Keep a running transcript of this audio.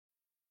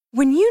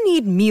When you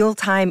need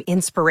mealtime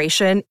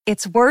inspiration,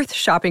 it's worth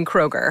shopping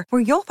Kroger,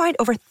 where you'll find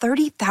over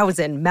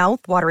 30,000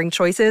 mouth-watering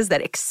choices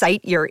that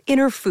excite your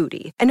inner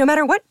foodie. And no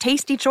matter what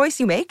tasty choice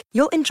you make,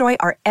 you'll enjoy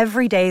our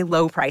everyday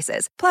low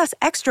prices, plus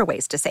extra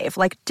ways to save,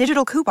 like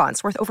digital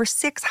coupons worth over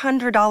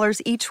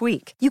 $600 each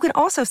week. You can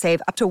also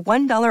save up to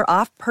 $1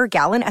 off per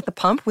gallon at the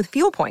pump with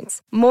fuel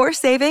points. More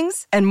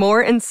savings and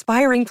more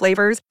inspiring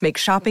flavors make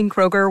shopping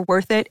Kroger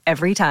worth it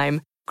every time.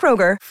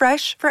 Kroger,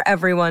 fresh for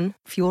everyone.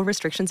 Fuel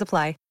restrictions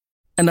apply.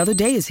 Another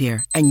day is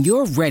here, and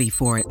you're ready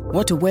for it.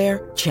 What to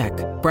wear? Check.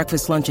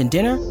 Breakfast, lunch, and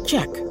dinner?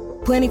 Check.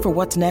 Planning for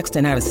what's next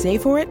and how to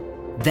save for it?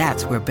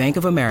 That's where Bank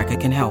of America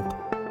can help.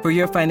 For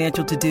your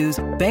financial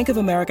to-dos, Bank of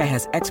America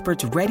has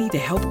experts ready to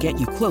help get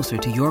you closer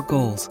to your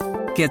goals.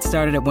 Get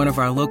started at one of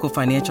our local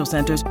financial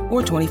centers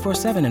or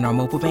 24/7 in our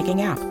mobile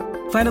banking app.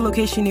 Find a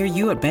location near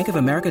you at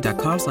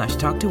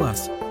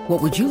bankofamerica.com/talktous.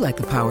 What would you like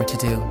the power to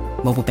do?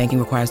 Mobile banking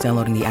requires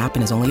downloading the app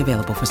and is only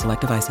available for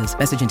select devices.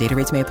 Message and data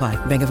rates may apply.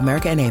 Bank of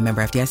America N.A.,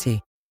 member FDIC.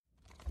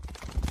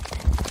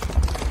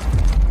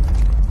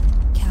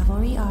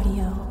 Cavalry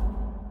Audio.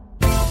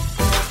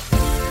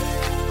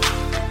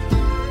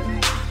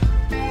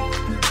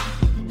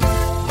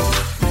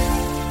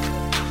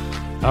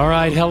 All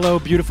right. Hello,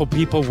 beautiful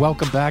people.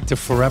 Welcome back to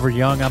Forever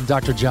Young. I'm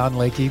Dr. John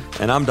Lakey.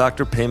 And I'm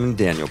Dr. Payman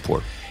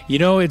Danielpour. You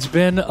know, it's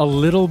been a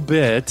little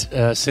bit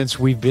since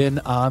we've been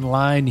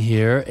online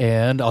here,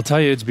 and I'll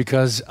tell you it's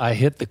because I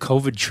hit the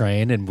COVID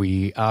train, and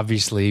we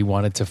obviously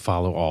wanted to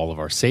follow all of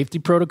our safety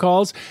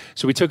protocols.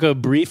 So we took a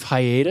brief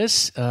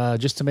hiatus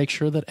just to make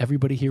sure that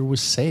everybody here was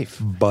safe.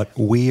 But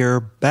we're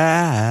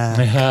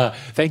back.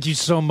 Thank you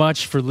so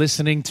much for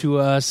listening to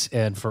us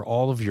and for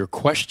all of your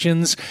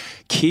questions.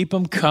 Keep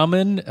them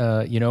coming.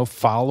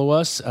 Follow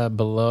us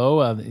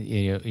below.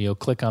 You'll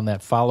click on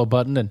that follow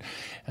button, and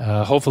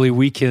hopefully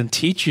we can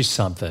teach you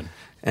something.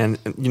 And,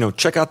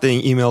 check out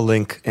the email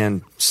link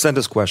and send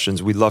us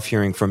questions. We love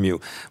hearing from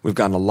you. We've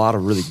gotten a lot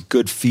of really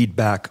good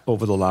feedback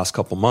over the last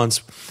couple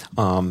months,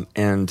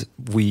 and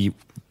we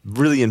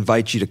really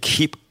invite you to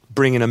keep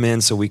bringing them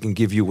in so we can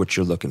give you what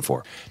you're looking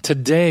for.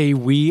 Today,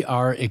 we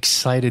are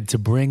excited to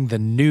bring the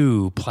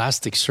new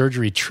plastic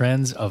surgery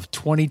trends of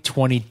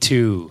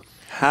 2022.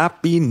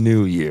 Happy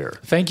New Year.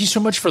 Thank you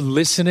so much for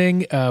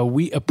listening.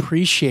 We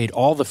appreciate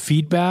all the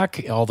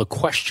feedback, all the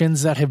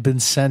questions that have been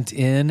sent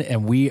in,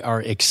 and we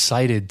are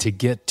excited to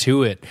get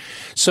to it.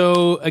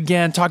 So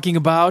again, talking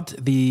about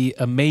the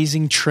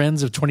amazing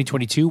trends of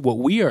 2022, what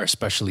we are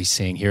especially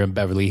seeing here in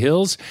Beverly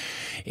Hills.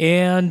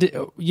 And,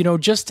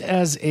 just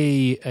as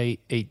a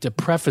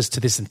preface to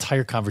this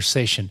entire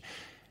conversation,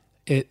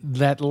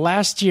 that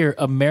last year,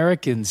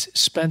 Americans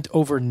spent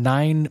over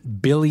 $9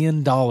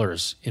 billion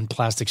in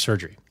plastic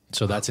surgery.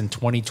 So that's in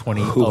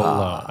 2020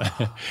 alone.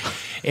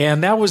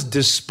 And that was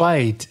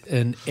despite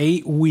an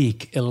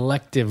 8-week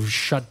elective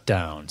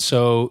shutdown.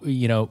 So,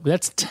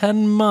 that's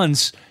 10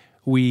 months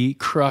we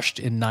crushed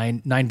in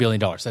 $9 billion.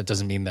 That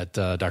doesn't mean that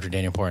Dr.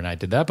 Danielpour and I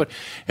did that, but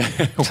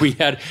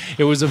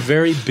it was a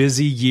very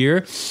busy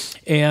year.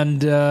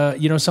 And,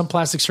 some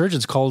plastic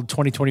surgeons called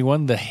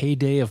 2021 the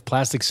heyday of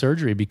plastic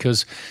surgery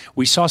because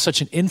we saw such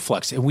an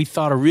influx. And we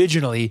thought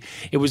originally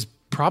it was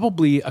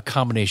probably a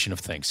combination of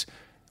things.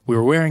 We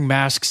were wearing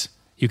masks,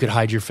 you could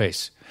hide your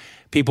face.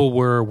 People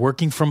were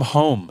working from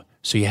home,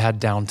 so you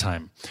had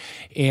downtime.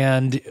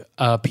 And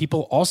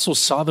people also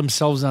saw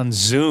themselves on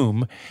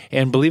Zoom,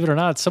 and believe it or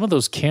not, some of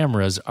those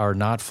cameras are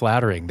not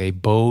flattering. They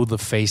bow the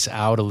face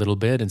out a little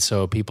bit, and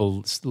so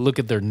people look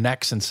at their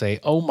necks and say,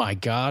 oh my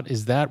God,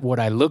 is that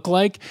what I look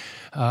like?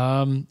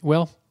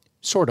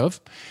 Sort of.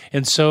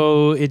 And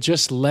so it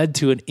just led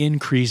to an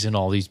increase in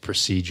all these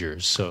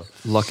procedures. So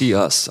lucky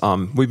us.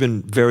 We've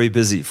been very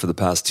busy for the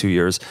past 2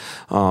 years.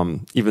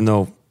 Even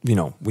though,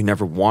 we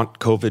never want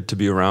COVID to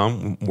be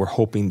around, we're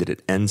hoping that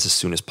it ends as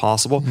soon as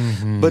possible.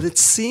 Mm-hmm. But it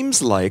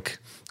seems like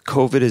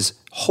COVID is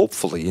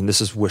hopefully, and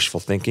this is wishful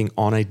thinking,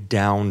 on a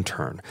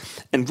downturn.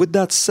 And with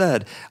that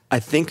said, I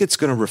think it's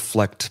going to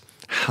reflect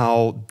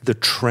how the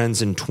trends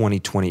in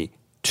 2022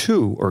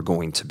 are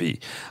going to be.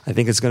 I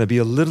think it's going to be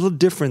a little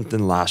different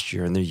than last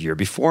year and the year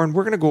before, and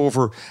we're going to go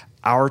over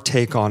our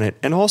take on it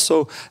and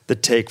also the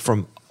take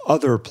from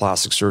other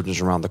plastic surgeons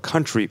around the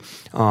country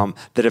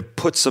that have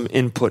put some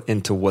input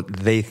into what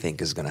they think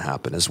is going to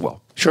happen as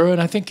well. Sure,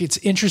 and I think it's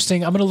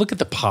interesting. I'm going to look at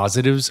the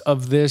positives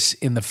of this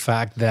in the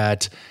fact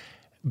that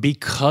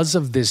because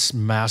of this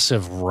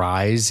massive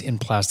rise in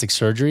plastic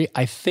surgery,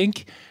 I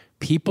think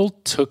people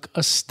took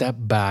a step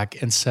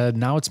back and said,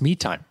 now it's me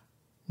time.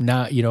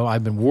 Now,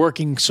 I've been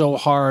working so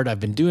hard. I've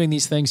been doing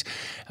these things.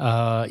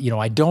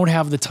 I don't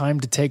have the time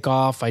to take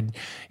off.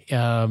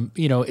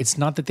 It's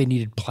not that they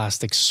needed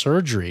plastic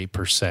surgery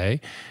per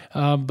se,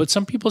 but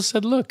some people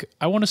said, look,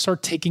 I want to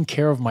start taking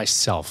care of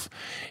myself.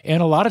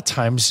 And a lot of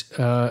times,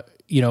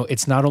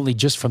 it's not only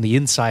just from the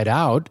inside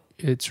out.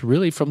 it's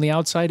really from the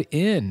outside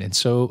in. And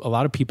so a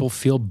lot of people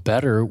feel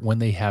better when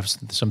they have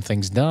some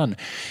things done.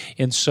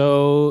 And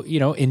so,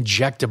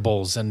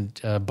 injectables and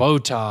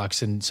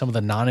Botox and some of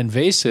the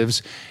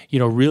non-invasives,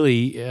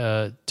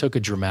 really took a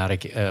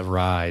dramatic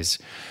rise.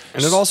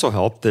 And it also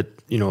helped that,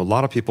 a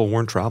lot of people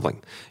weren't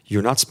traveling.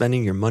 You're not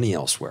spending your money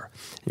elsewhere.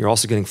 You're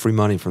also getting free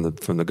money from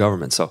the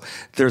government. So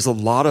there's a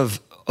lot of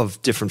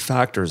different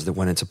factors that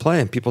went into play.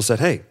 And people said,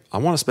 hey, I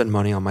want to spend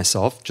money on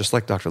myself, just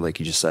like Dr.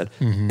 Lakey just said,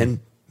 and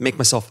make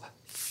myself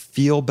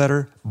feel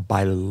better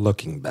by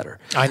looking better.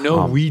 I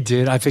know we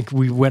did. I think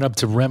we went up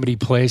to Remedy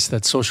Place,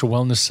 that social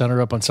wellness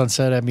center up on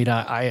Sunset. I mean,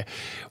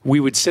 we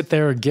would sit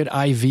there and get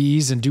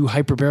IVs and do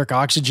hyperbaric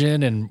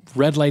oxygen and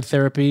red light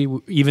therapy.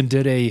 We even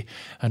did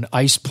an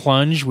ice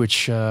plunge,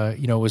 which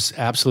was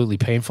absolutely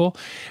painful,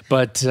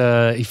 but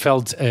it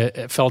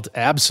felt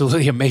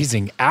absolutely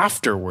amazing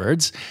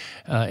afterwards.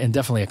 And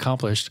definitely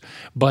accomplished.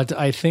 But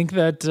I think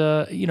that,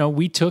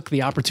 we took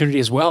the opportunity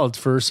as well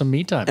for some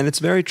me time. And it's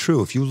very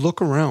true. If you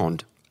look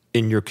around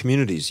in your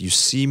communities, you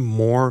see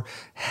more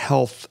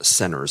health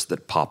centers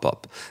that pop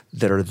up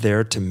that are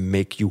there to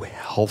make you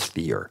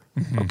healthier,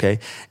 okay?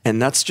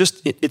 And that's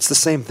it's the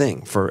same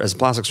thing. As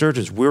plastic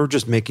surgeons, we're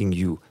just making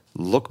you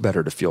look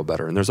better to feel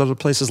better. And there's other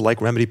places like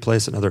Remedy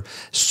Place and other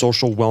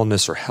social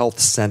wellness or health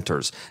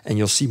centers. And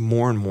you'll see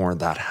more and more of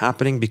that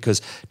happening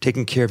because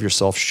taking care of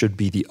yourself should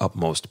be the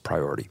utmost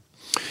priority.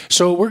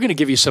 So we're going to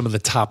give you some of the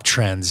top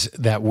trends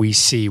that we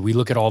see. We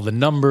look at all the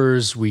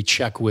numbers. We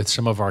check with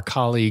some of our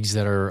colleagues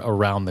that are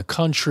around the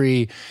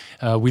country.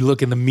 We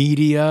look in the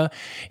media.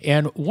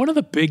 And one of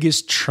the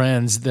biggest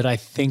trends that I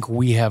think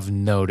we have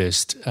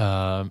noticed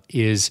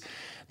is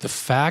the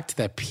fact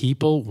that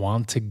people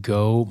want to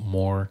go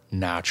more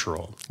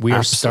natural. We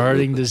are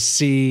starting to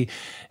see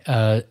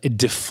a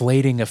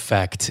deflating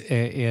effect.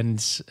 And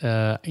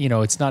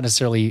it's not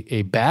necessarily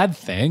a bad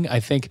thing. I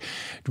think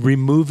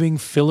removing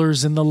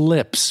fillers in the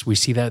lips, we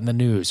see that in the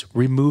news.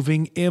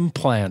 Removing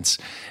implants,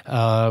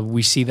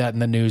 we see that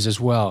in the news as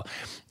well.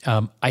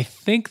 I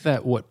think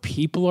that what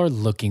people are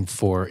looking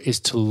for is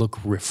to look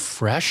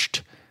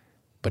refreshed,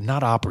 but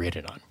not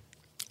operated on.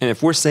 And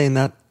if we're saying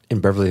that in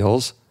Beverly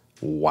Hills,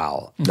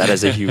 wow, that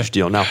is a huge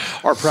deal. Now,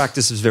 our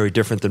practice is very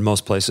different than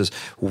most places.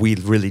 We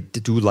really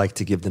do like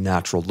to give the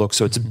natural look.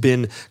 So it's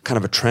been kind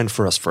of a trend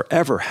for us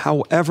forever.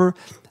 However,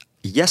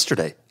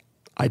 yesterday,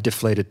 I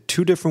deflated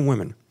 2 different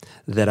women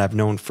that I've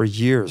known for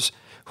years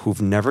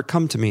who've never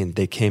come to me, and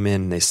they came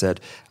in and they said,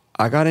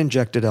 I got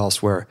injected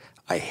elsewhere.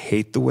 I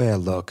hate the way I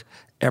look.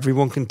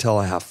 Everyone can tell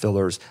I have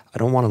fillers. I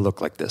don't want to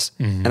look like this.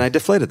 And I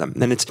deflated them.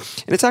 And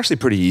it's actually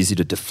pretty easy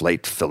to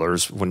deflate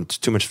fillers. When it's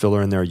too much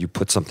filler in there, you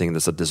put something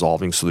that's a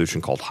dissolving solution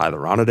called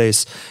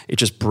hyaluronidase. It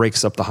just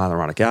breaks up the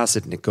hyaluronic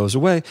acid and it goes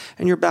away.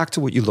 And you're back to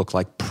what you look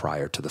like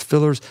prior to the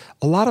fillers.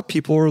 A lot of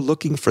people are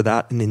looking for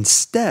that. And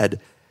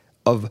instead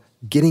of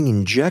getting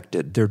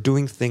injected, they're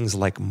doing things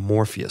like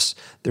Morpheus.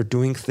 They're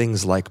doing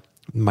things like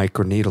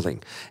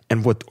microneedling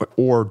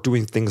or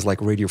doing things like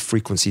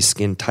radiofrequency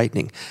skin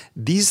tightening.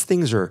 These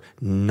things are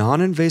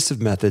non-invasive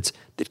methods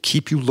that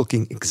keep you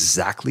looking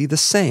exactly the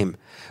same,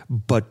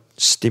 but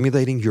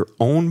stimulating your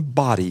own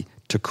body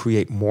to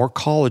create more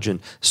collagen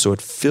so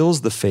it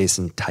fills the face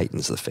and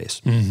tightens the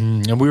face.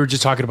 And we were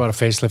just talking about a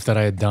facelift that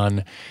I had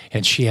done,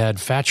 and she had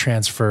fat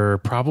transfer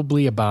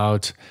probably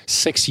about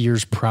 6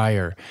 years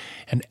prior.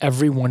 And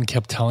everyone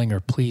kept telling her,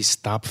 please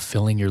stop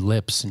filling your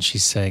lips. And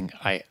she's saying,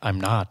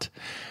 I'm not.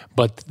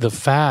 But the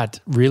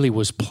fat really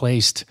was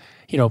placed,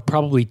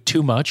 probably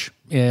too much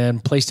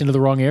and placed into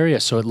the wrong area.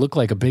 So it looked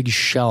like a big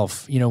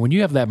shelf. When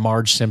you have that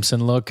Marge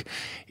Simpson look,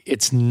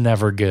 it's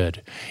never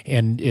good.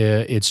 And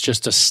it's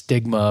just a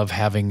stigma of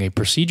having a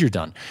procedure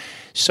done.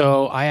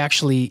 So I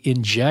actually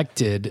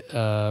injected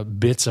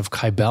bits of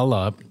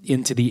Kybella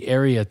into the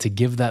area to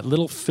give that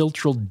little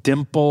filtral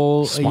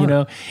dimple,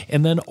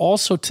 and then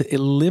also to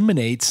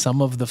eliminate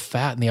some of the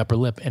fat in the upper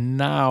lip. And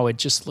now it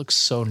just looks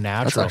so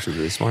natural. That's actually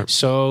really smart.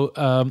 So,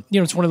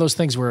 it's one of those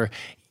things where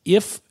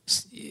if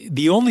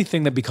the only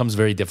thing that becomes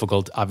very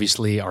difficult,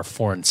 obviously, are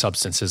foreign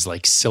substances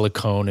like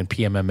silicone and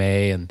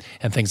PMMA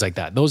and things like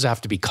that. Those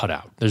have to be cut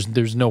out.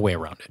 There's no way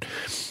around it.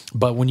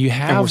 But when you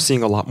have... And we're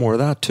seeing a lot more of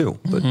that too,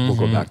 but we'll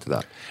go back to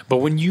that. But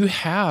when you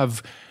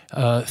have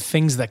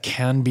things that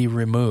can be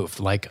removed,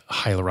 like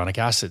hyaluronic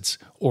acids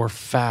or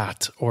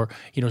fat or,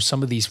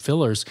 some of these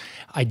fillers,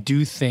 I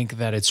do think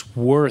that it's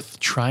worth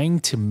trying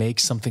to make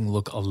something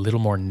look a little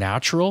more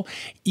natural,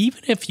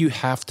 even if you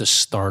have to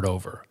start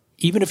over.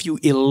 Even if you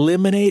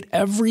eliminate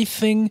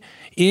everything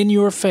in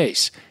your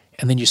face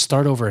and then you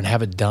start over and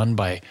have it done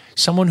by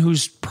someone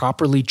who's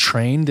properly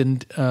trained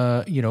and,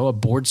 a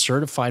board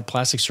certified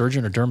plastic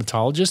surgeon or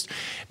dermatologist,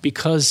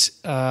 because,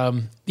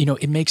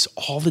 it makes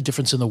all the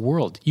difference in the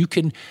world. You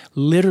can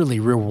literally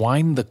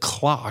rewind the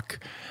clock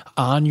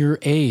on your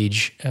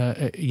age,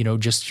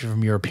 just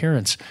from your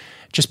appearance,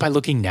 just by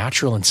looking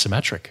natural and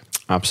symmetric.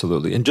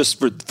 Absolutely. And just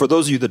for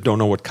those of you that don't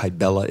know what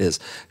Kybella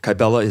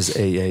is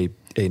a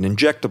an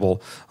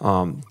injectable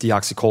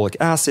deoxycholic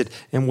acid,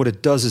 and what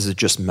it does is it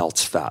just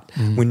melts fat.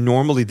 When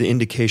normally the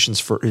indications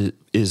for it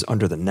is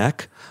under the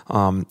neck,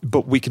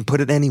 but we can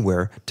put it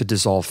anywhere to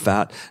dissolve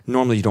fat.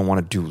 Normally you don't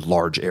want to do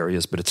large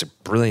areas, but it's a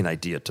brilliant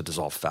idea to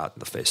dissolve fat in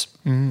the face.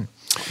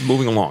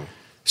 Moving along.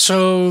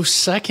 So,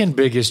 second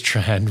biggest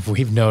trend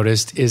we've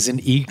noticed is an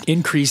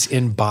increase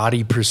in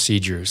body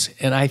procedures.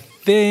 And I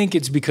think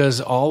it's because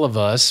all of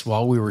us,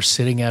 while we were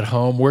sitting at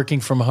home, working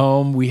from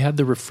home, we had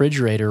the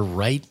refrigerator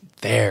right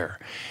there.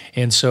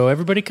 And so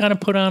everybody kind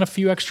of put on a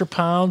few extra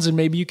pounds, and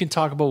maybe you can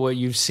talk about what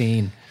you've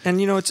seen. And,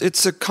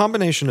 it's a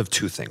combination of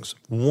two things.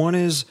 One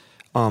is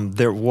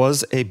there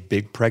was a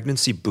big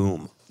pregnancy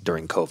boom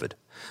during COVID.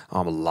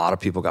 A lot of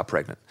people got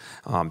pregnant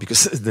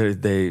because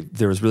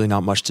there was really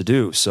not much to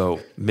do. So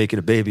making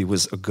a baby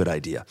was a good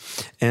idea.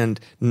 And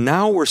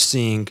now we're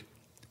seeing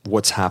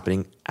what's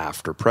happening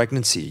after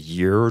pregnancy, a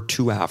year or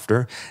two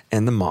after,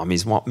 and the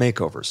mommies want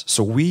makeovers.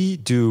 So we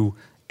do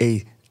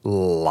a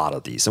lot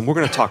of these, and we're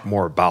going to talk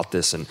more about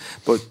this.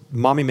 But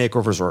mommy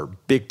makeovers are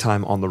big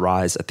time on the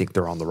rise. I think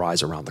they're on the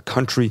rise around the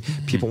country.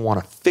 People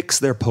want to fix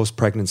their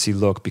post-pregnancy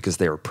look because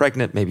they were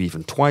pregnant, maybe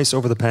even twice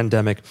over the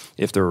pandemic,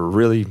 if they're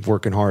really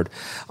working hard.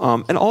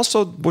 And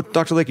also, what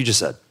Dr. Lakey just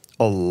said,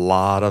 a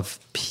lot of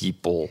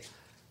people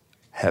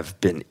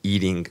have been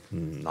eating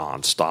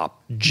nonstop.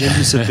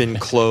 Gyms have been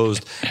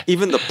closed.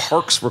 Even the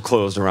parks were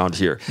closed around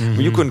here.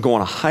 You couldn't go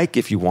on a hike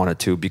if you wanted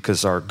to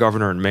because our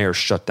governor and mayor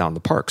shut down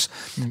the parks.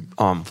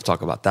 We'll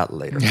talk about that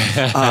later.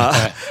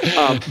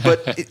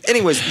 But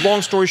anyways,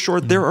 long story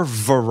short, there are a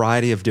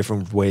variety of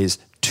different ways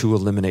to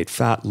eliminate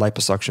fat.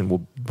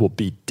 Liposuction will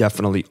be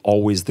definitely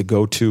always the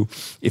go-to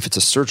if it's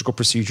a surgical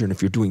procedure and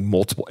if you're doing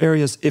multiple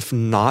areas. If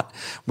not,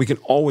 we can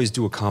always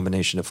do a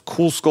combination of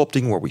cool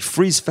sculpting where we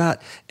freeze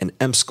fat and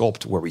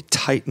M-sculpt where we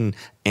tighten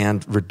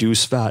and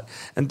reduce fat.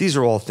 And these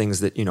are all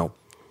things that,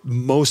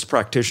 most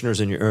practitioners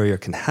in your area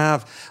can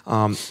have,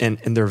 and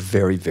they're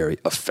very, very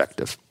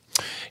effective.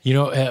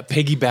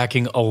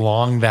 Piggybacking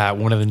along that,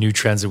 one of the new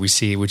trends that we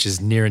see, which is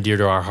near and dear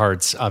to our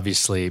hearts,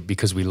 obviously,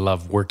 because we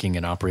love working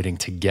and operating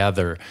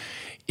together,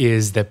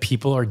 is that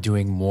people are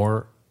doing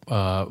more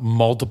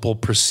multiple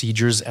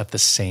procedures at the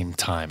same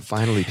time.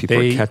 Finally, people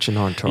are catching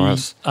on to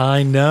us.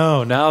 I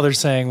know. Now they're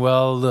saying,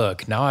 well,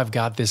 look, now I've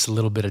got this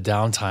little bit of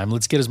downtime.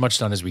 Let's get as much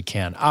done as we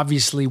can.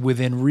 Obviously,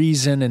 within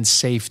reason and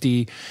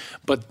safety.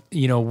 But,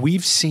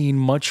 we've seen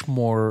much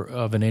more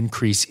of an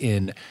increase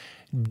in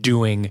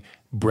doing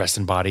breast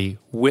and body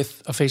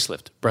with a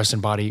facelift, breast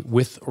and body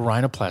with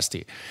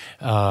rhinoplasty.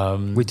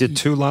 We did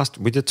two last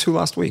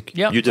week.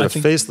 Yeah, you did a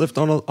facelift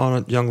on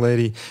a young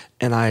lady,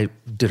 and I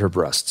did her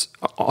breasts.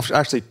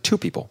 Actually, two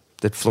people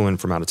that flew in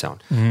from out of town.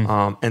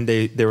 And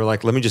they were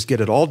like, let me just get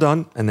it all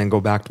done and then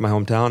go back to my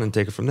hometown and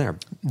take it from there.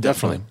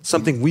 Definitely.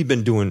 Something we've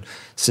been doing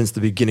since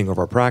the beginning of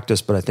our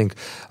practice, but I think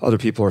other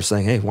people are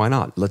saying, hey, why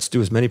not? Let's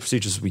do as many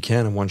procedures as we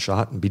can in one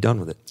shot and be done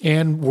with it.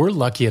 And we're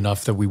lucky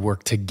enough that we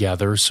work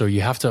together. So you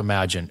have to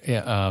imagine,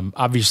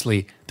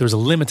 obviously, there's a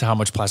limit to how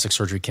much plastic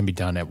surgery can be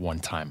done at one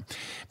time.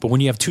 But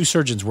when you have two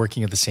surgeons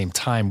working at the same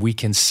time, we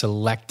can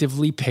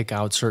selectively pick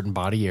out certain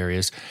body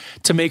areas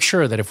to make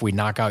sure that if we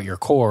knock out your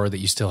core, that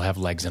you still have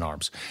legs and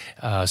arms,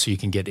 so you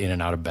can get in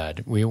and out of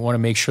bed. We want to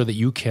make sure that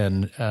you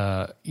can,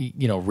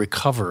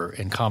 recover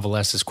and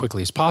convalesce as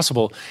quickly as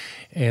possible.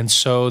 And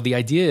so the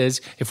idea is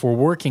if we're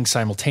working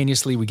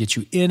simultaneously, we get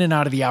you in and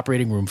out of the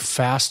operating room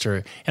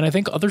faster. And I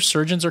think other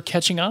surgeons are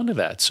catching on to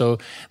that. So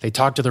they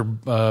talk to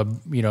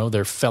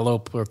their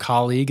fellow or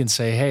colleague and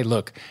say, hey,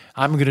 look,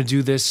 I'm going to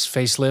do this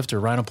facelift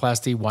or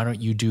rhinoplasty. Why don't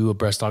you do a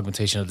breast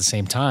augmentation at the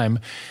same time?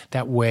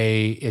 That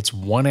way it's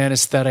one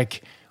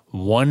anesthetic,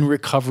 one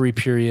recovery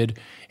period,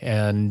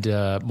 and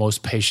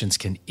most patients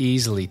can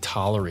easily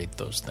tolerate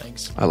those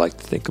things. I like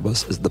to think of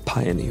us as the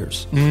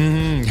pioneers.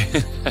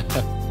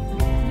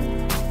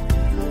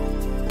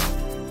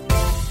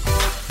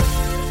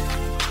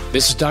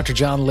 This is Dr.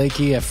 John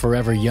Lakey at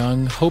Forever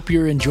Young. Hope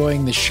you're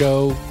enjoying the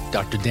show.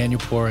 Dr. Daniel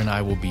Poor and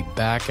I will be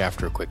back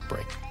after a quick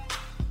break.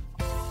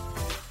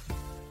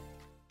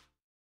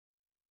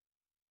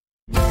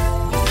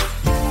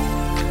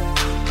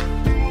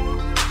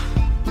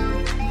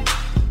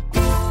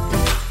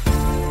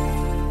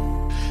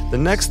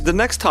 The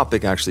next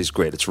topic actually is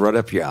great. It's right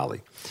up your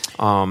alley.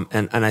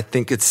 And I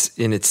think it's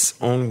in its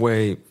own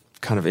way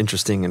kind of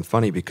interesting and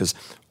funny because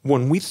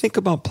when we think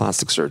about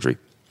plastic surgery,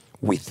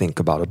 we think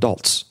about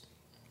adults.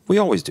 We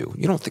always do.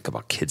 You don't think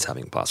about kids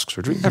having plastic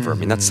surgery ever. I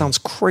mean, that sounds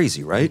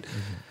crazy, right?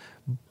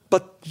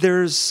 But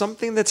there's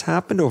something that's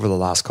happened over the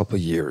last couple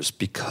of years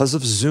because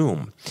of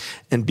Zoom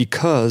and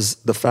because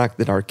the fact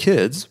that our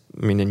kids,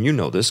 I mean, and you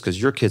know this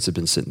because your kids have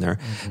been sitting there,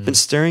 been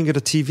staring at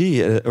a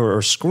TV or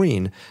a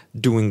screen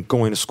going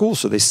to school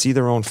so they see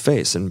their own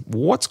face. And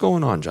what's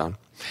going on, John?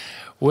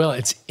 Well,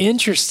 it's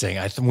interesting.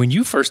 When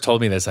you first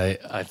told me this,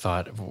 I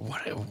thought,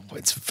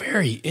 it's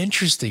very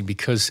interesting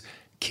because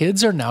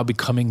kids are now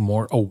becoming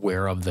more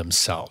aware of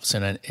themselves.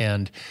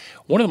 And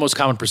one of the most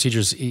common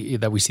procedures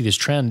that we see this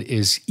trend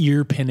is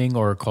ear pinning,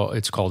 or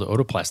it's called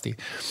otoplasty.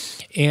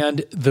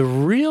 And the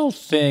real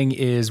thing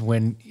is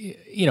when,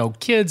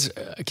 kids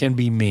can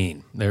be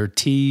mean. They're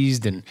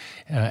teased, and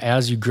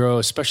as you grow,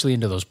 especially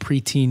into those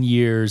preteen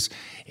years,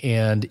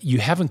 and you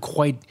haven't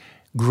quite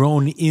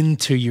grown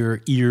into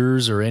your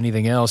ears or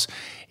anything else.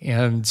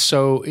 And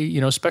so,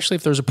 especially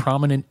if there's a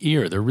prominent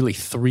ear, there are really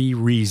three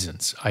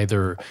reasons.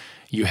 Either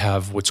you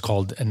have what's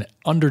called an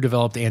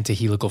underdeveloped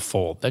antihelical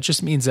fold. That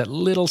just means that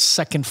little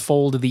second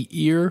fold of the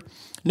ear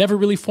never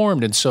really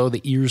formed, and so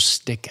the ears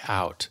stick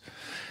out.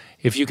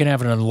 If you can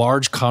have an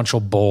enlarged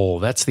conchal bowl,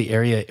 that's the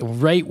area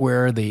right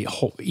where the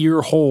ear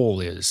hole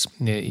is,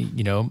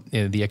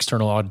 the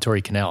external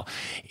auditory canal.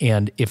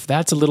 And if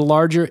that's a little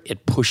larger,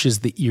 it pushes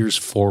the ears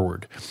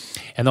forward.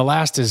 And the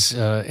last is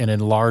an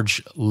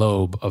enlarged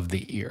lobe of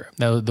the ear.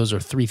 Now, those are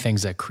three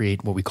things that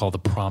create what we call the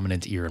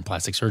prominent ear in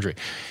plastic surgery.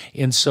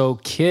 And so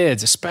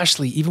kids,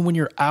 especially even when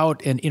you're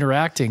out and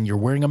interacting, you're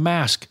wearing a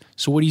mask.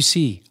 So what do you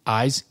see?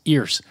 Eyes,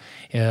 ears,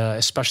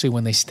 especially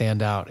when they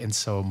stand out. And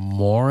so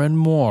more and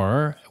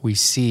more we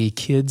see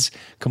kids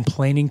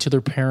complaining to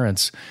their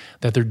parents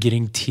that they're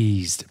getting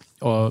teased.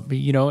 And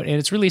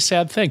it's really a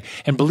sad thing.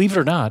 And believe it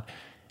or not,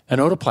 an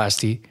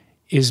otoplasty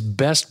is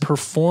best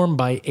performed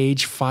by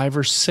age 5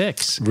 or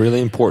 6. Really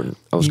important.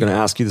 I was going to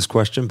ask you this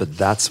question, but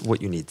that's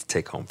what you need to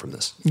take home from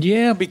this.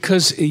 Yeah,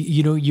 because,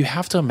 you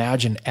have to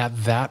imagine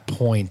at that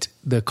point,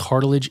 the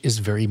cartilage is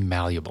very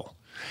malleable.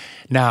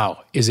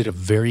 Now, is it a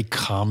very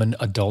common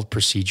adult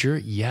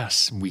procedure?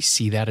 Yes, we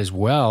see that as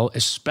well,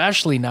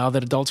 especially now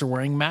that adults are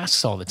wearing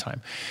masks all the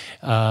time.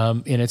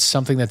 And it's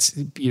something that's,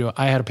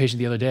 I had a patient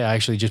the other day, I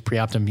actually just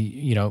pre-opted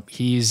him,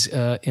 he's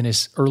in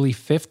his early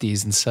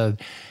 50s and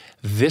said,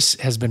 this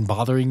has been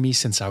bothering me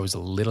since I was a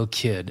little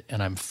kid,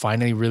 and I'm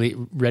finally really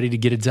ready to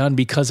get it done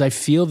because I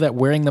feel that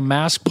wearing the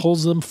mask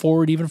pulls them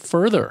forward even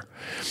further.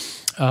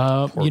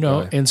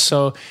 And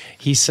so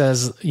he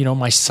says,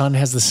 my son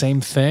has the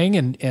same thing,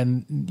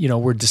 and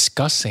we're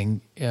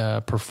discussing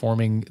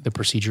performing the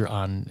procedure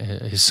on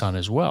his son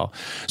as well.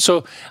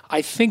 So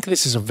I think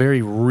this is a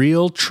very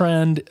real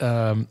trend.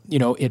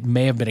 It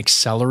may have been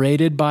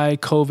accelerated by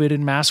COVID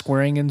and mask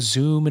wearing and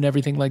Zoom and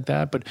everything like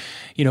that, but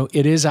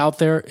it is out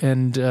there,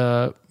 and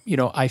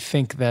I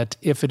think that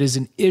if it is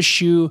an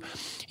issue,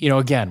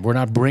 again, we're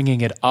not bringing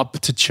it up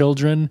to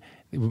children.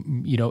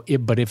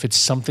 But if it's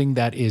something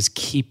that is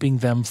keeping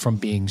them from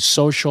being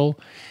social,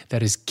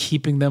 that is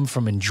keeping them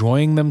from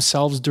enjoying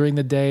themselves during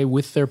the day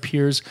with their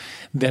peers,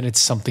 then it's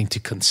something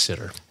to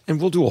consider. And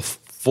we'll do a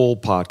full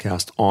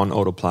podcast on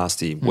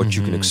otoplasty, what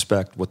you can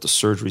expect, what the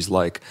surgery's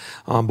like.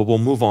 But we'll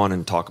move on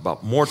and talk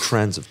about more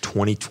trends of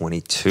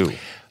 2022.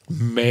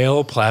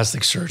 Male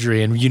plastic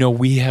surgery. And,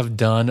 we have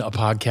done a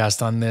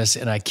podcast on this,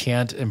 and I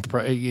can't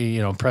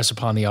impress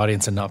upon the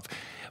audience enough.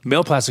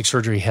 Male plastic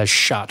surgery has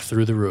shot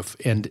through the roof.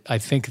 And I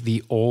think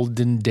the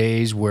olden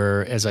days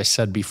where, as I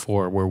said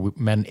before, where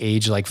men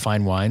age like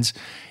fine wines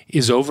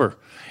is over.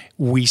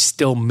 We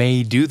still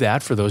may do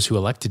that for those who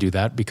elect to do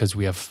that because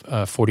we have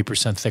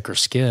 40% thicker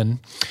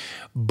skin.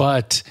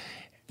 But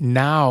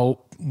now,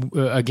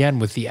 again,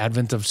 with the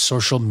advent of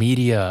social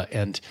media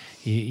and,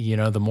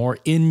 the more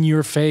in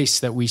your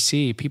face that we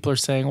see, people are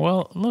saying,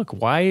 well, look,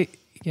 why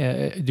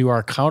do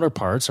our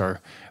counterparts, our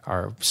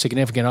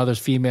significant others,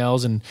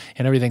 females and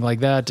everything like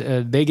that,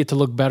 they get to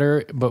look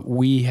better, but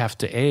we have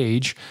to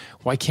age.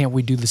 Why can't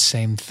we do the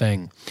same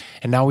thing?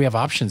 And now we have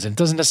options. And it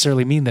doesn't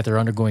necessarily mean that they're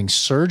undergoing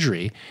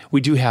surgery. We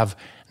do have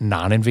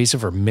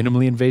non-invasive or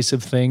minimally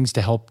invasive things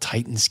to help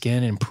tighten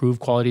skin, improve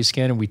quality of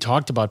skin. And we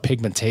talked about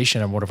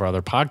pigmentation on one of our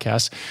other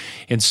podcasts.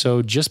 And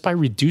so just by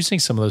reducing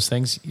some of those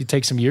things, you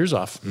take some years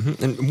off.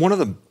 Mm-hmm. And one of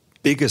the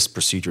biggest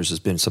procedures has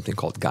been something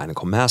called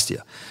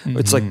gynecomastia. Mm-hmm.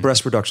 It's like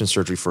breast reduction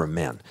surgery for a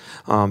man.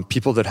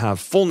 People that have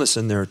fullness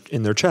in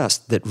their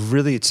chest, that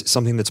really it's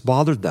something that's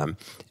bothered them,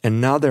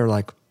 and now they're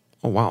like,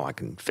 oh wow, I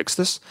can fix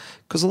this?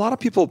 Because a lot of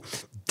people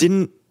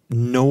didn't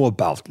know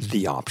about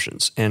the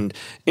options. And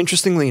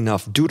interestingly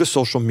enough, due to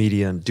social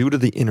media and due to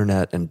the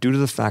internet and due to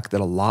the fact that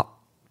a lot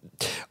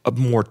of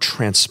more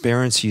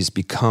transparency has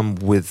become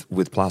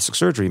with plastic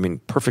surgery. I mean,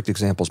 perfect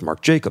example is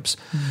Marc Jacobs.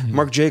 Mm-hmm.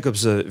 Marc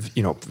Jacobs, a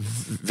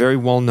very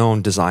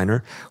well-known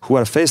designer who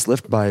had a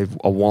facelift by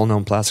a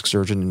well-known plastic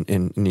surgeon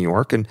in New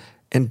York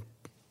and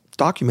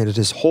documented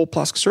his whole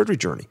plastic surgery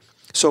journey.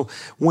 So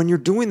when you're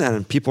doing that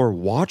and people are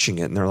watching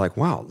it and they're like,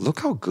 wow,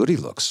 look how good he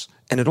looks.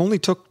 And it only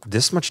took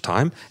this much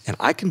time and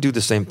I can do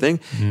the same thing.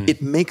 Mm-hmm.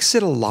 It makes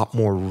it a lot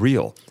more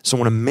real. So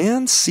when a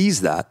man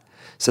sees that,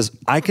 says,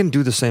 I can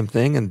do the same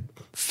thing and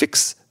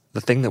fix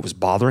the thing that was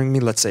bothering me,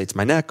 let's say it's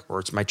my neck or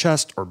it's my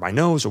chest or my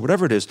nose or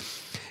whatever it is,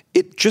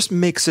 it just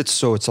makes it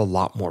so it's a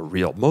lot more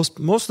real. Most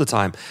of the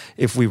time,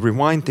 if we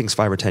rewind things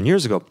 5 or 10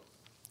 years ago,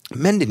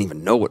 Men didn't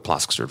even know what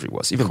plastic surgery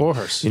was. Even, of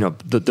course.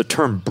 The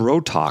term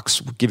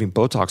Botox, giving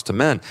Botox to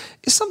men,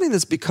 is something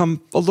that's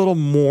become a little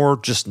more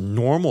just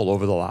normal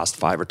over the last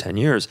 5 or 10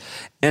 years.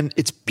 And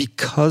it's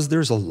because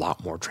there's a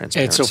lot more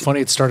transparency. It's so funny.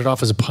 It started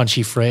off as a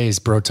punchy phrase,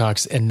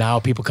 Botox, and now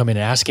people come in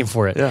asking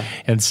for it. Yeah.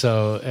 And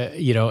so,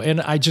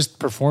 and I just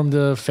performed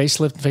a face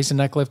and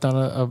neck lift on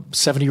a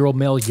 70-year-old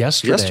male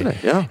yesterday.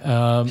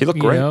 Yeah. He looked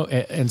great.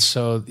 And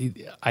so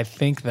I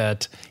think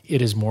that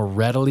it is more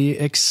readily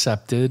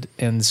accepted.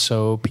 And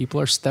so people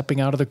are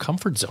stepping out of their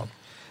comfort zone.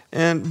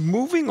 And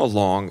moving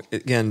along,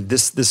 again,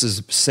 this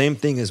is the same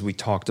thing as we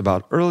talked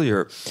about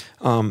earlier.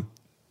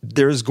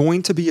 There's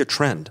going to be a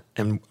trend,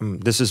 and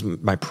this is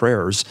my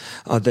prayers,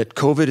 that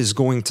COVID is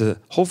going to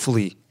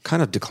hopefully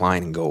kind of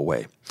decline and go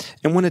away.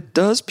 And when it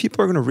does,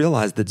 people are going to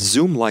realize that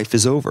Zoom life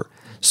is over.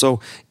 So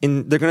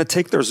they're going to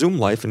take their Zoom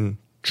life and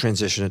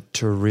transition it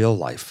to real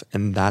life.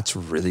 And that's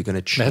really going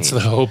to change. That's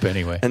the hope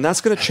anyway. And that's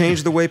going to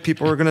change the way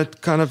people are going to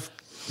kind of,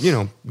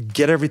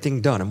 get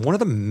everything done. And one of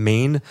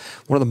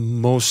the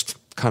most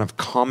kind of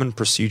common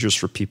procedures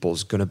for people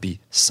is going to be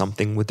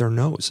something with their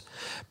nose,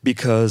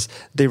 because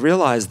they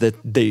realize that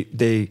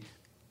they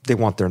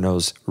want their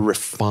nose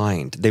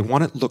refined. They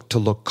want it to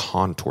look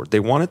contoured. They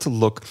want it to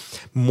look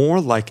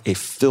more like a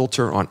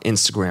filter on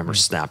Instagram or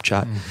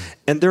Snapchat. Mm-hmm.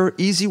 And there are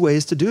easy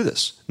ways to do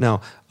this.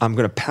 Now, I'm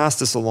going to pass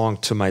this along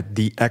to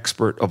the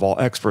expert of all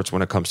experts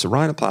when it comes to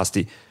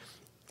rhinoplasty.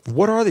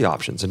 What are the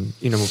options? And,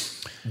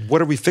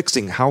 what are we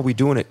fixing? How are we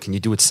doing it? Can you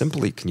do it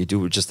simply? Can you do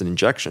it with just an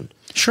injection?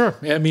 Sure.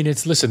 I mean,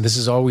 this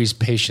is always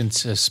patient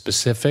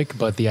specific,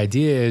 but the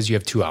idea is you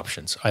have two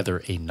options,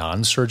 either a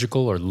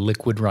non-surgical or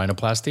liquid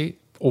rhinoplasty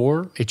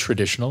or a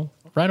traditional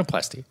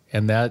rhinoplasty.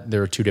 And that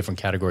there are two different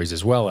categories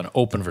as well, an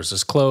open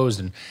versus closed.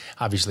 And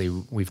obviously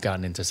we've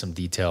gotten into some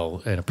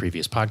detail in a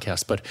previous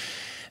podcast, but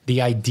the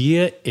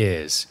idea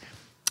is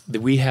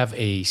that we have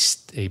a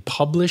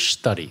published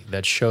study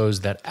that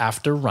shows that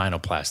after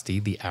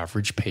rhinoplasty, the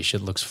average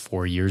patient looks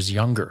 4 years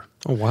younger.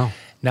 Oh, wow.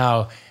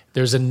 Now,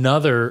 there's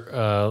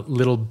another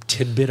little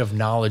tidbit of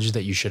knowledge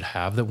that you should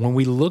have, that when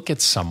we look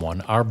at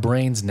someone, our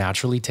brains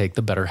naturally take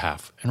the better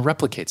half and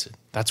replicates it.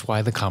 That's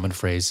why the common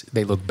phrase,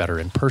 they look better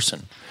in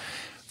person.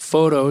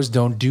 Photos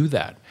don't do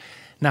that.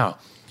 Now,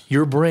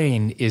 your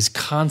brain is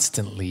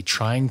constantly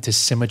trying to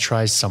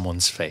symmetrize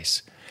someone's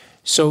face.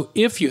 So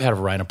if you have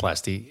a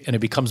rhinoplasty and it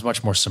becomes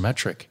much more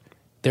symmetric,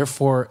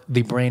 therefore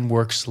the brain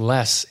works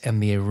less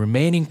and the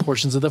remaining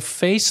portions of the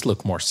face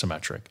look more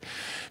symmetric.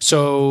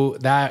 So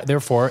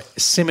therefore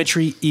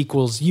symmetry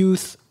equals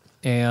youth,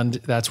 and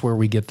that's where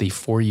we get the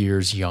 4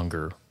 years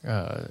younger,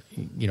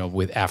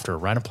 with after a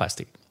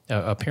rhinoplasty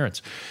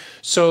appearance.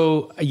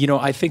 So,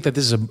 I think that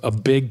this is a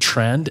big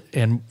trend,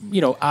 and,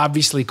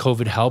 obviously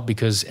COVID helped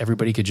because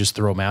everybody could just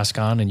throw a mask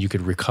on and you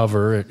could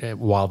recover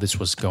while this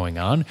was going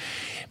on.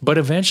 But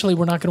eventually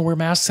we're not going to wear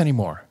masks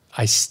anymore.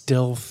 I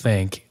still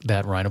think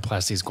that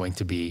rhinoplasty is going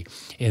to be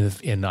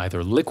in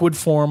either liquid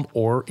form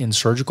or in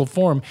surgical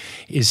form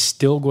is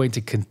still going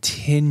to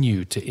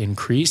continue to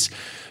increase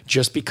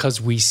just because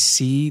we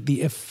see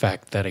the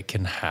effect that it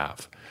can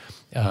have.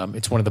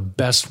 It's one of the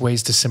best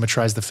ways to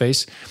symmetrize the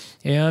face.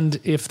 And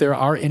if there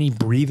are any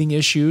breathing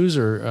issues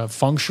or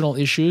functional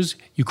issues,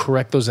 you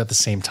correct those at the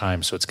same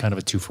time. So it's kind of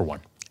a 2-for-1.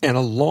 And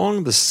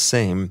along the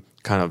same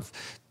kind of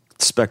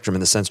spectrum, in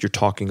the sense you're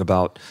talking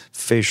about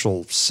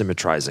facial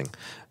symmetrizing,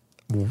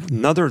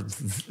 another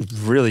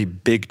really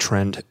big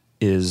trend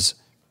is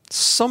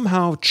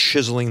somehow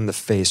chiseling the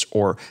face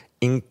or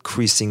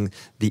increasing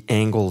the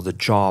angle of the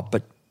jaw,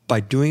 but by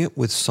doing it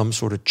with some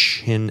sort of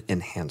chin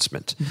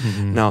enhancement.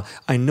 Mm-hmm. Now,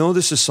 I know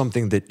this is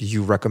something that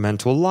you recommend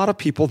to a lot of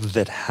people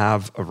that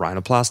have a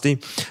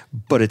rhinoplasty,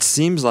 but it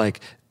seems like,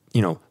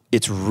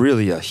 it's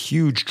really a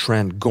huge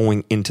trend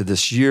going into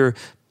this year.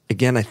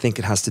 Again, I think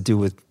it has to do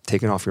with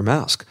taking off your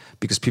mask,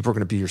 because people are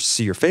going to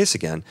see your face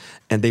again,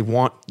 and you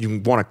want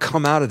to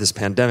come out of this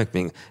pandemic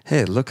being,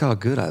 hey, look how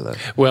good I look.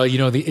 Well,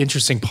 the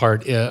interesting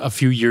part, a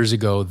few years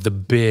ago, the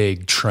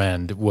big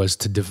trend was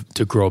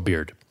to grow a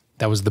beard.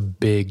 That was the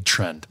big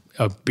trend.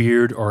 A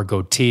beard or a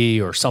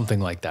goatee or something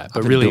like that.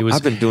 But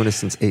I've been doing it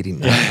since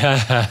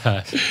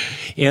 '89.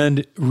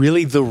 And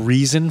really the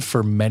reason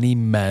for many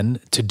men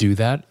to do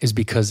that is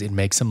because it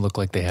makes them look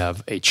like they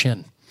have a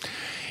chin.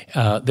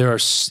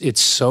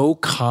 It's so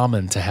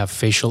common to have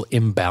facial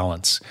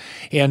imbalance.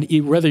 And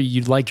whether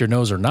you like your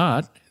nose or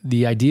not,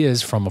 the idea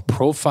is from a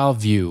profile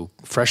view,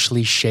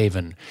 freshly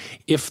shaven,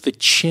 if the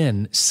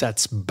chin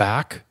sets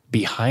back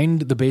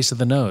behind the base of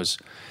the nose,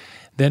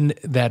 then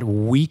that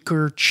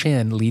weaker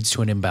chin leads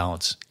to an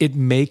imbalance. It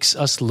makes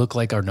us look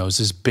like our nose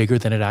is bigger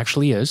than it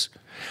actually is.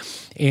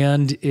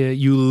 And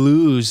you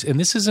lose, and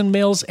this is in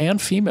males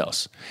and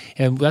females.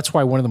 And that's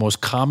why one of the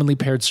most commonly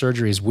paired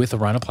surgeries with a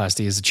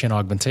rhinoplasty is a chin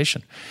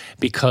augmentation,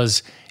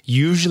 because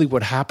Usually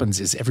what happens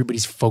is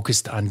everybody's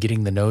focused on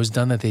getting the nose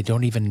done that they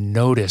don't even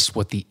notice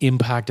what the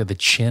impact of the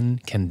chin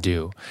can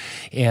do.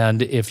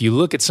 And if you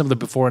look at some of the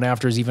before and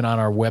afters, even on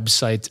our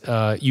website,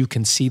 you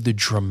can see the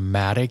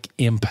dramatic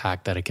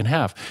impact that it can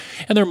have.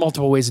 And there are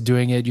multiple ways of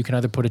doing it. You can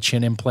either put a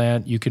chin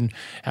implant, you can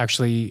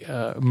actually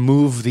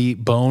move the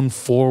bone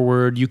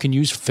forward, you can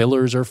use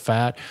fillers or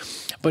fat.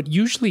 But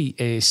usually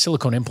a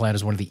silicone implant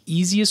is one of the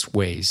easiest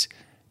ways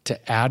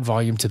to add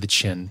volume to the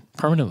chin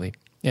permanently.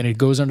 And it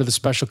goes under the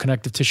special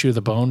connective tissue of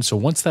the bone. So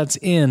once that's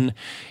in,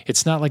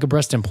 it's not like a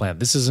breast implant.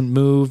 This doesn't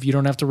move. You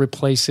don't have to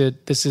replace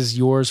it. This is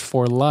yours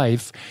for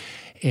life.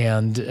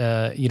 And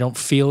you don't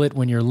feel it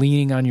when you're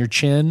leaning on your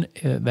chin.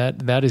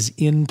 That is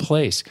in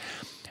place.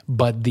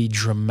 But the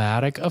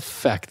dramatic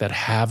effect that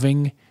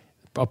having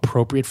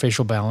appropriate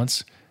facial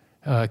balance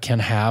can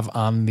have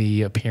on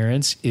the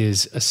appearance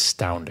is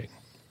astounding.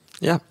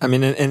 Yeah, I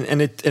mean, and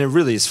it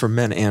really is for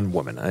men and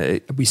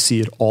women. We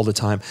see it all the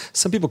time.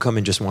 Some people come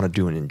and just want to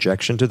do an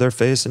injection to their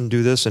face and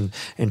do this, and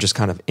just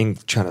kind of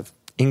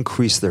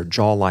increase their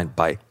jawline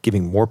by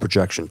giving more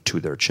projection to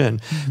their chin,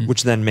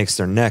 which then makes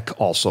their neck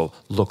also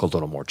look a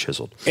little more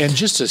chiseled. And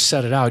just to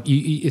set it out,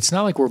 it's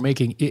not like we're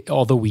making it,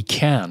 although we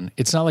can,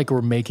 it's not like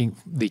we're making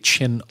the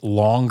chin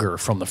longer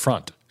from the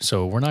front.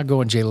 So we're not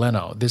going Jay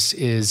Leno. This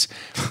is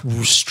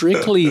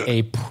strictly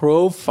a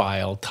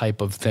profile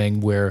type of thing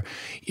where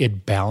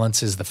it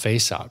balances the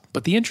face out.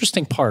 But the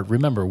interesting part,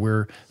 remember,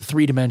 we're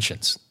 3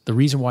 dimensions. The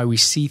reason why we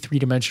see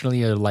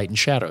 3-dimensionally are light and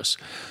shadows.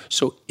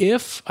 So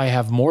if I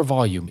have more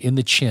volume in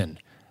the chin,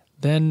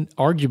 then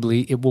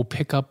arguably it will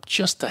pick up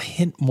just a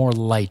hint more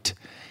light.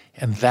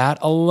 And that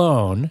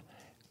alone,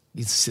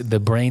 the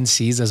brain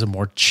sees as a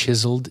more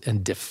chiseled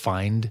and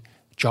defined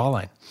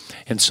jawline.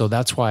 And so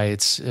that's why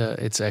it's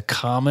a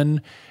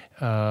common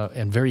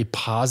and very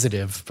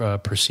positive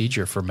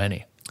procedure for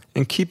many.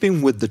 And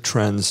keeping with the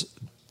trends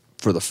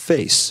for the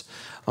face,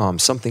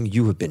 something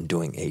you have been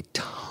doing a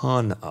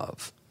ton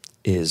of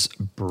is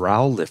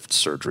brow lift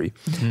surgery,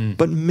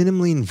 but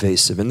minimally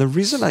invasive. And the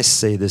reason I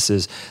say this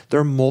is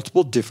there are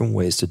multiple different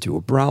ways to do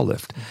a brow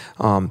lift.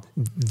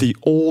 The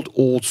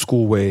old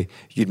school way,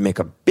 you'd make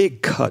a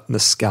big cut in the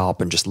scalp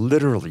and just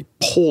literally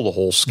pull the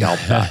whole scalp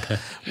back.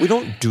 We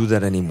don't do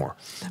that anymore.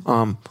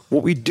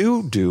 What we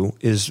do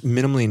is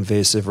minimally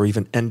invasive or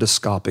even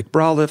endoscopic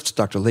brow lifts.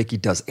 Dr.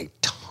 Lakey does a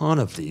ton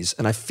of these,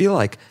 and I feel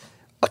like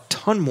a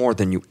ton more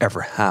than you ever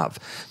have.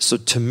 So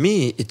to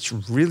me, it's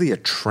really a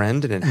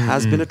trend, and it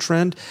has been a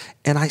trend.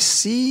 And I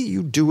see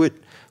you do it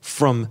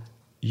from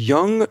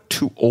young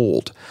to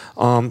old.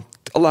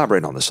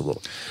 Elaborate on this a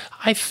little.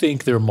 I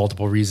think there are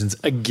multiple reasons.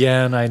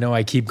 Again, I know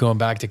I keep going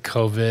back to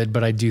COVID,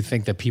 but I do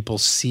think that people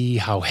see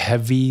how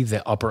heavy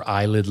the upper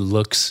eyelid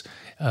looks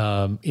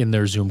in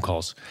their Zoom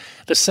calls.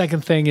 The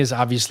second thing is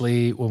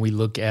obviously when we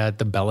look at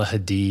the Bella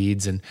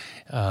Hadids and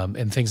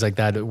things like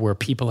that, where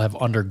people have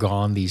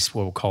undergone these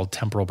what we call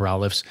temporal brow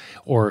lifts,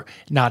 or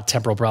not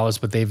temporal brow lifts,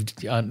 but they've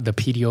the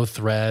PDO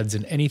threads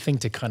and anything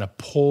to kind of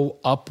pull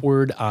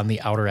upward on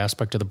the outer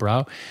aspect of the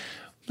brow.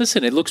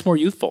 Listen, it looks more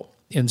youthful.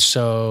 And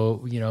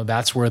so,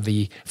 that's where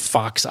the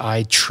fox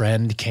eye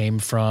trend came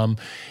from.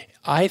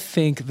 I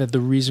think that the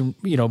reason,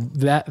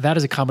 that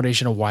is a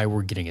combination of why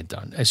we're getting it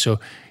done. And so,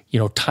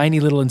 tiny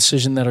little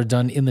incision that are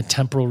done in the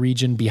temporal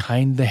region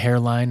behind the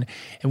hairline,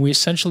 and we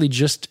essentially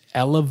just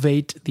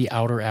elevate the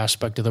outer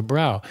aspect of the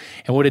brow.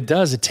 And what it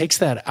does, it takes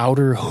that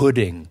outer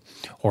hooding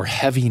or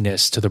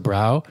heaviness to the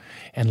brow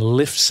and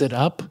lifts it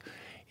up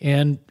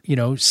and,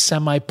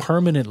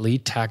 semi-permanently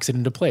tacks it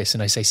into place.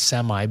 And I say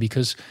semi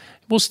because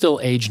we'll still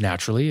age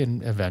naturally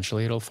and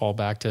eventually it'll fall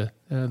back to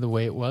the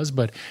way it was.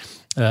 But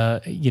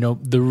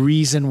the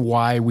reason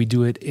why we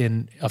do it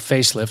in a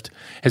facelift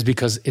is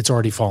because it's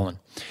already fallen.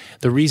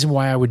 The reason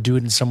why I would do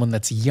it in someone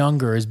that's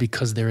younger is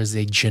because there is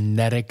a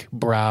genetic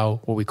brow,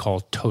 what we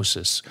call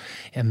ptosis.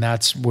 And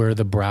that's where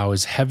the brow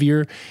is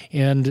heavier.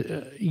 And,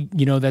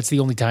 that's the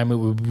only time it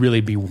would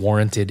really be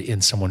warranted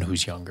in someone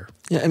who's younger.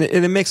 Yeah, and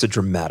it makes a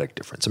dramatic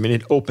difference. I mean,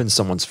 it opens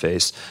someone's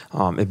face.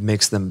 It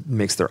makes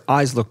their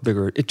eyes look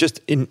bigger. It just,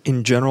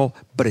 in general,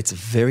 but it's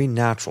very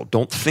natural.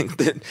 Don't think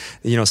that,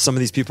 some of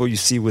these people you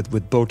see with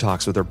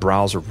Botox with their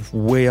brows are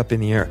way up in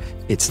the air.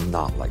 It's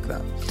not like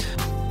that.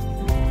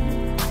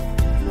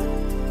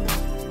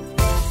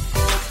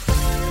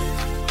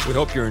 We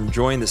hope you're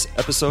enjoying this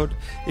episode.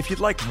 If you'd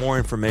like more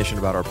information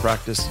about our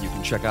practice, you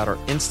can check out our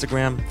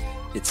Instagram.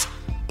 It's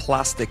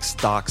Plastix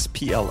Docs,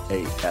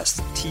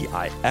 PLASTIX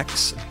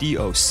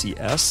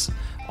DOCS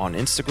on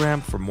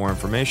Instagram for more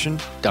information.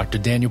 Dr.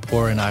 Daniel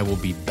Poor and I will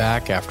be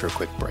back after a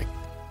quick break.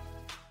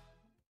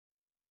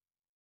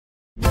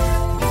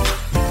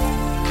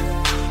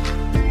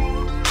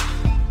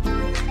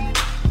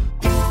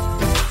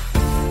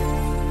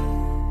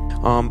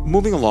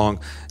 Moving along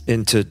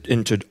into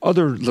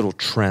other little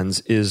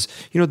trends is,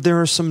 there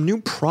are some new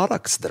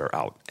products that are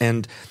out,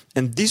 and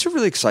these are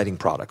really exciting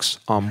products.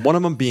 One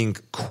of them being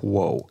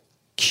Quo,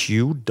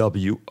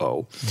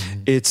 QWO.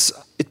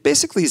 It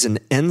basically is an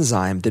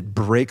enzyme that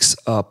breaks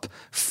up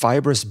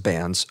fibrous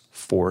bands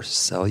for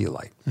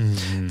cellulite.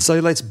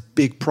 Cellulite's a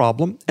big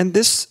problem, and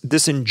this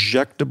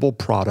injectable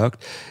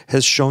product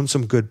has shown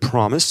some good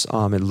promise.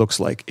 It looks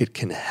like it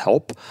can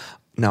help.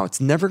 Now,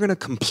 it's never going to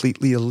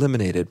completely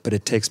eliminate it, but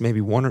it takes maybe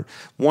 1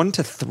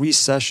 to 3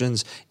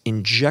 sessions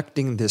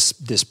injecting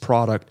this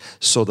product,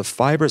 so the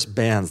fibrous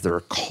bands that are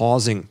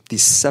causing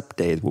these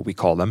septae, what we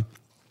call them,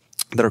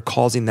 that are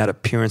causing that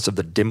appearance of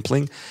the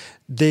dimpling,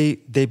 they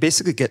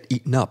basically get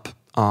eaten up,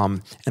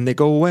 and they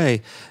go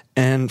away.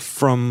 And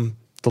from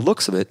the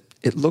looks of it,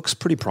 it looks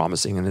pretty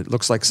promising, and it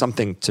looks like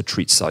something to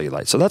treat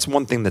cellulite. So that's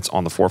one thing that's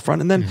on the forefront.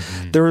 And then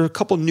there are a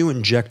couple new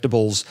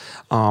injectables,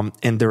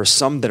 and there are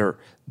some that are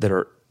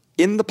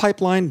in the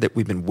pipeline that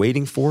we've been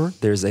waiting for.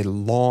 There's a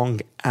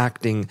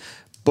long-acting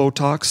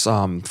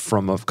Botox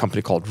from a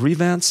company called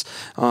Revance,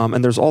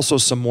 and there's also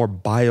some more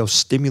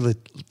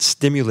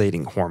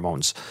biostimulating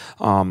hormones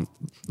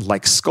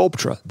like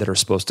Sculptra that are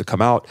supposed to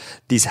come out.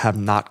 These have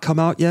not come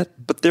out yet,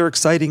 but they're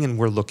exciting, and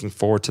we're looking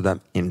forward to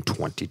them in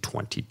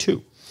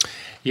 2022.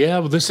 Yeah,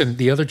 well, listen,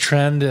 the other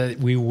trend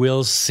we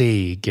will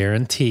see,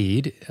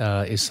 guaranteed,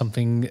 is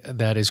something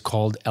that is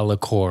called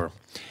Ellacor.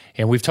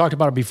 And we've talked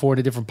about it before in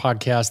a different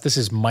podcast. This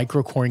is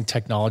microcoring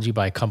technology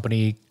by a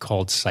company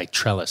called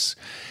Cytrellis.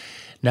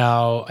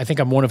 Now, I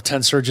think I'm one of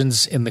 10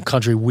 surgeons in the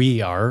country.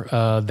 We are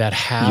that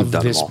have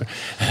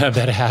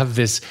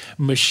this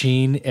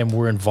machine, and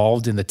we're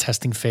involved in the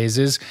testing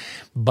phases.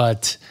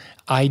 But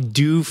I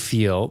do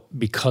feel,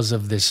 because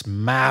of this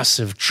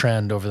massive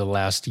trend over the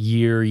last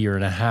year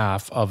and a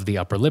half of the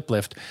upper lip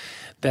lift,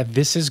 that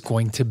this is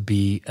going to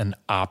be an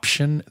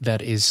option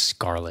that is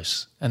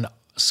scarless, an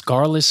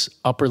scarless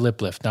upper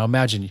lip lift. Now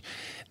imagine,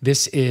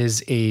 this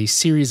is a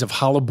series of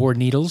hollow bore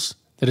needles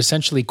that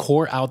essentially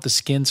core out the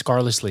skin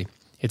scarlessly.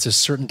 It's a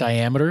certain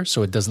diameter,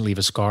 so it doesn't leave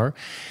a scar,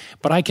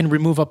 but I can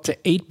remove up to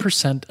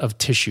 8% of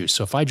tissue.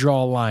 So if I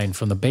draw a line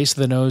from the base of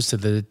the nose to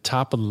the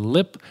top of the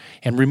lip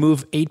and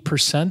remove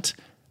 8%,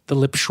 the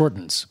lip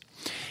shortens.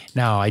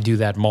 Now, I do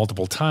that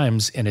multiple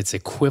times, and it's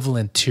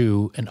equivalent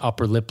to an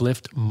upper lip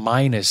lift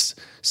minus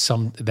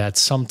that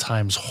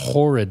sometimes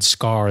horrid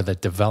scar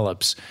that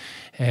develops.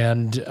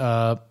 And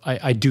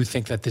I do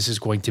think that this is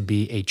going to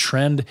be a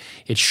trend.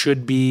 It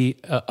should be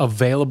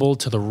available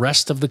to the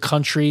rest of the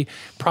country,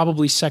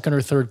 probably second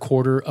or third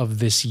quarter of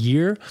this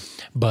year.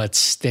 But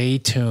stay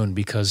tuned,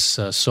 because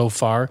so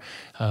far,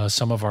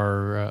 some of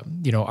our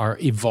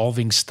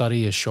evolving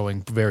study is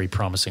showing very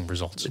promising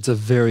results. It's a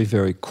very,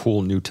 very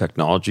cool new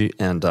technology,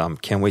 and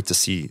can't wait to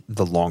see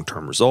the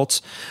long-term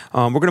results.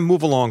 We're going to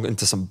move along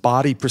into some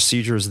body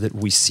procedures that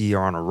we see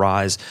are on a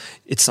rise.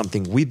 It's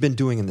something we've been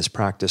doing in this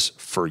practice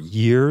for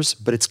years,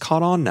 but it's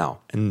caught on now,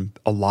 and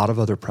a lot of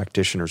other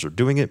practitioners are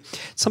doing it.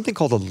 It's something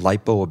called a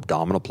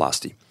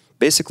lipoabdominoplasty.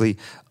 Basically,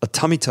 a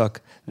tummy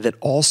tuck that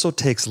also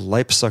takes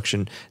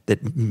liposuction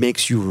that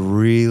makes you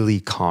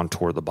really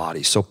contour the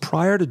body. So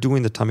prior to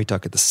doing the tummy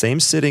tuck at the same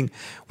sitting,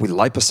 we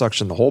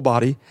liposuction the whole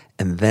body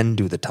and then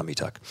do the tummy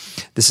tuck.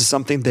 This is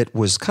something that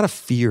was kind of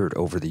feared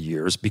over the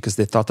years because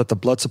they thought that the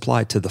blood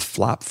supply to the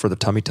flap for the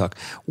tummy tuck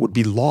would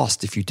be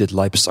lost if you did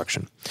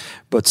liposuction.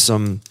 But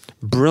some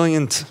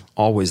brilliant,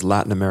 always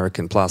Latin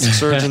American plastic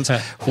surgeons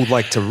who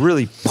like to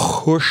really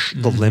push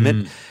the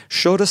limit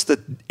showed us that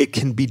it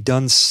can be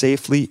done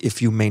safely if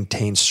you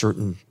maintain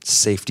certain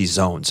safety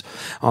zones.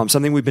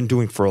 Something we've been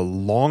doing for a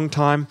long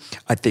time.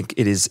 I think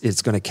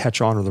it's going to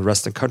catch on in the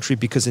rest of the country,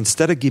 because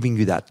instead of giving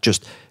you that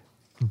just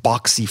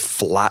boxy,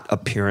 flat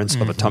appearance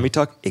of a tummy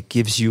tuck, it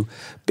gives you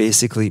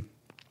basically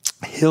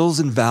hills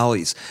and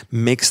valleys,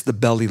 makes the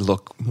belly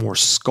look more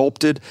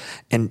sculpted,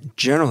 and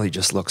generally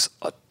just looks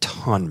a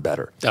ton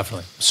better.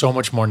 Definitely. So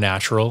much more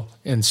natural.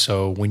 And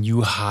so when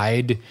you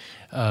hide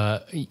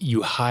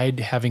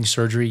having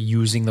surgery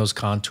using those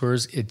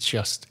contours,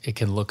 it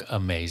can look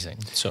amazing.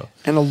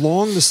 And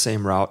along the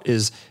same route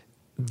is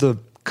the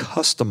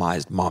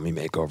customized mommy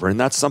makeover. And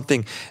that's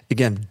something,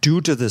 again, due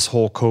to this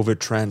whole COVID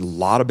trend, a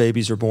lot of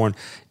babies are born.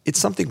 It's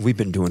something we've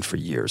been doing for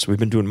years. We've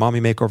been doing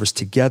mommy makeovers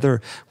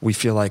together. We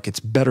feel like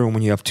it's better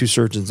when you have 2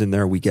 surgeons in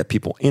there. We get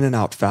people in and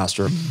out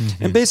faster.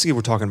 And basically,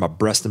 we're talking about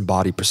breast and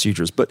body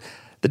procedures. But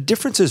the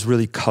difference is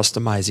really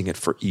customizing it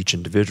for each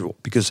individual,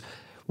 because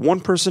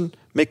one person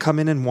may come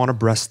in and want a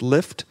breast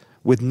lift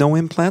with no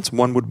implants.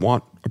 One would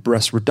want a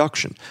breast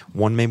reduction.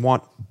 One may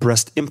want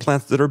breast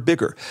implants that are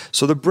bigger.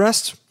 So the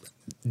breast,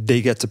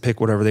 they get to pick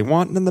whatever they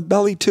want, and then the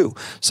belly too.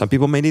 Some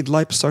people may need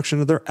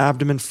liposuction of their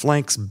abdomen,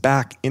 flanks,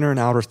 back, inner and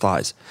outer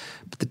thighs.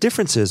 But the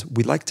difference is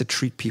we like to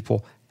treat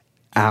people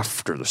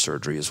after the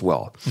surgery as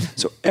well.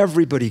 So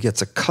everybody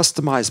gets a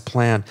customized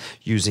plan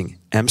using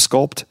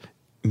Emsculpt.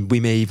 We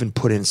may even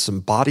put in some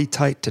Body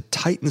Tight to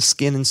tighten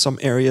skin in some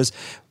areas.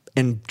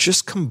 and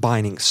just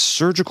combining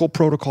surgical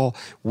protocol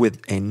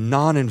with a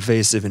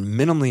non-invasive and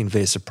minimally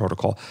invasive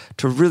protocol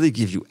to really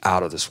give you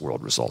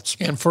out-of-this-world results.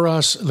 And for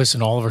us,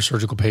 listen, all of our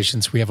surgical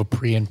patients, we have a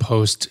pre and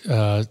post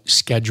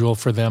schedule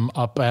for them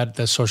up at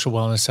the Social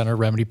Wellness Center,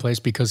 Remedy Place,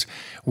 because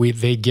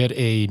they get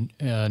a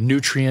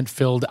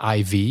nutrient-filled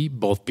IV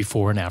both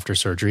before and after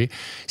surgery.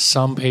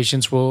 Some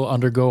patients will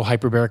undergo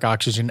hyperbaric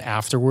oxygen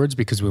afterwards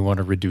because we want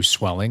to reduce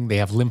swelling. They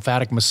have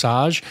lymphatic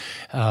massage.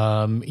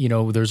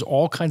 There's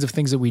all kinds of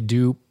things that we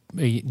do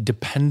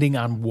depending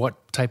on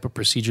what type of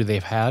procedure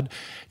they've had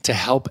to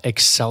help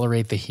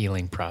accelerate the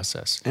healing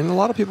process. And a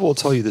lot of people will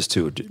tell you this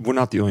too. We're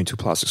not the only two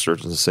plastic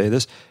surgeons to say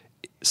this.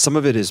 Some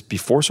of it is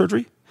before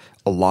surgery.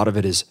 A lot of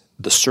it is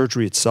the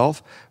surgery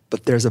itself.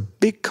 But there's a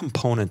big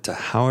component to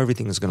how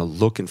everything is going to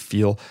look and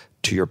feel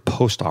to your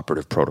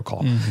post-operative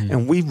protocol. Mm-hmm.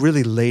 And we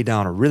really lay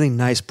down a really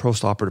nice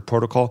post-operative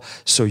protocol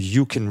so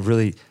you can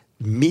really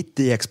meet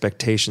the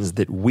expectations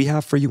that we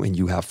have for you and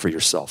you have for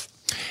yourself.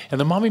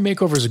 And the Mommy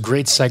Makeover is a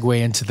great segue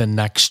into the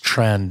next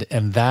trend,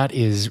 and that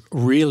is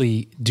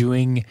really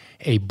doing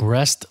a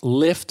breast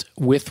lift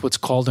with what's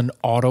called an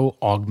auto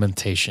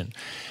augmentation.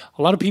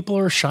 A lot of people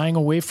are shying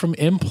away from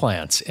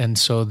implants, and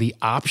so the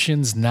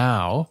options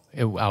now,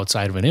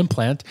 outside of an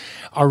implant,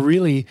 are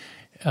really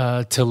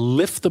to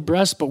lift the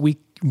breast, but we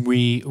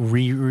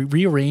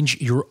rearrange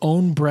your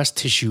own breast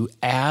tissue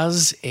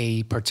as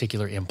a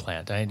particular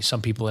implant.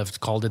 Some people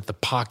have called it the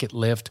pocket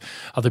lift.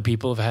 Other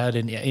people have had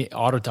an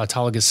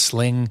autologous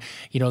sling.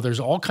 There's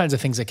all kinds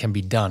of things that can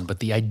be done. But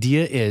the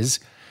idea is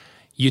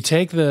you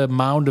take the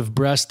mound of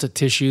breast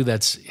tissue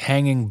that's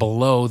hanging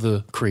below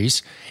the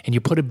crease and you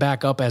put it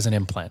back up as an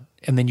implant.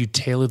 And then you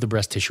tailor the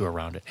breast tissue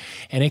around it.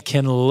 And it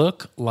can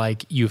look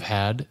like you've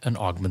had an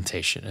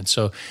augmentation. And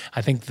so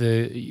I think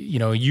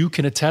you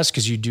can attest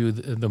because you do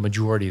the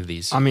majority of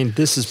these. I mean,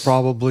 this is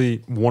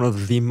probably one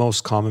of the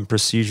most common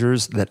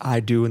procedures that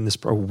I do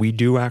we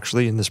do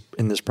actually in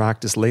this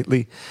practice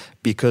lately,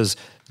 because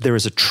there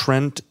is a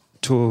trend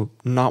to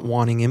not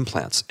wanting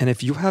implants. And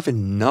if you have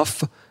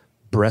enough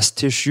breast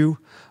tissue,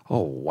 oh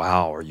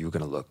wow, are you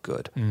going to look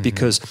good? Mm-hmm.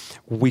 Because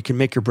we can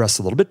make your breasts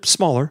a little bit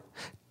smaller,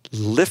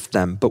 lift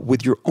them, but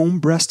with your own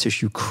breast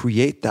tissue,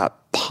 create that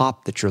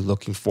pop that you're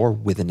looking for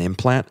with an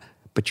implant,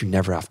 but you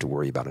never have to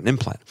worry about an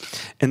implant.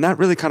 And that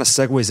really kind of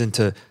segues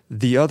into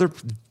the other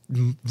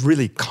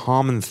really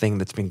common thing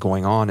that's been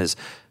going on is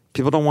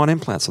people don't want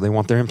implants, so they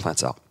want their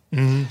implants out.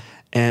 Mm-hmm.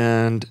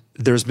 And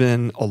there's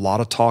been a lot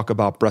of talk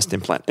about breast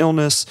implant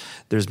illness.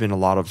 There's been a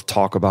lot of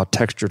talk about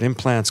textured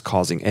implants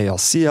causing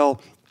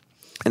ALCL.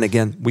 And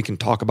again, we can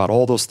talk about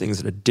all those things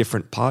in a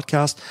different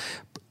podcast,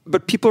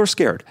 but people are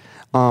scared.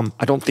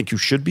 I don't think you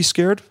should be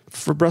scared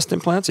for breast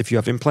implants. If you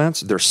have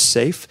implants, they're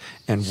safe,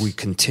 and we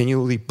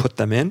continually put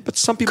them in. But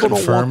some people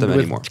don't want them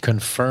anymore.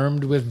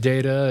 Confirmed with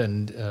data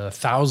and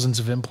thousands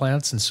of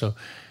implants, and so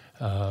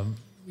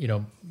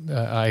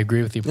I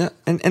agree with you. Yeah,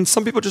 and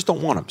some people just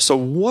don't want them. So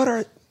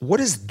what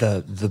is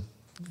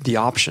the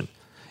option?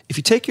 If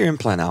you take your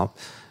implant out,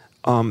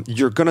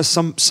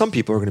 some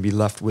people are gonna be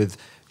left with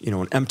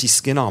an empty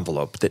skin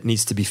envelope that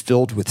needs to be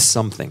filled with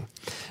something.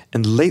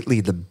 And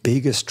lately, the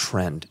biggest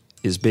trend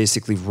is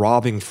basically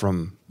robbing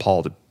from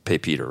Paul to pay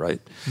Peter, right?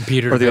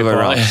 Peter or the to other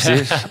way Paul. around.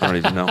 See? I don't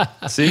even know.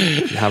 See?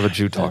 You have a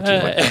Jew talk to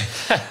you like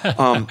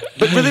that.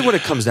 But really what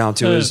it comes down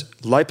to is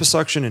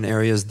liposuction in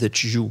areas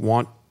that you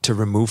want to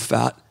remove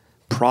fat,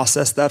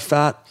 process that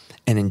fat,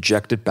 and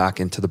inject it back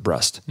into the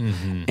breast.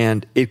 Mm-hmm.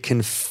 And it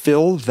can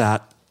fill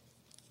that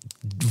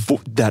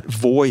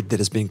void that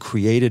has been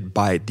created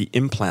by the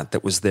implant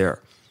that was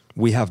there.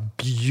 We have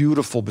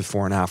beautiful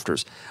before and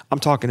afters. I'm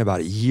talking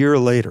about a year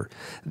later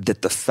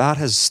that the fat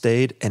has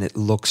stayed and it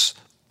looks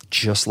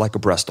just like a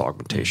breast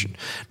augmentation.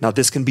 Mm-hmm. Now,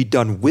 this can be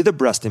done with a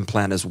breast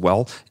implant as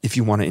well if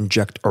you want to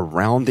inject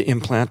around the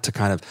implant to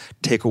kind of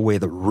take away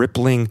the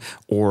rippling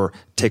or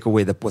take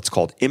away what's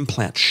called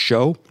implant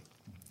show.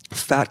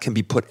 Fat can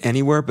be put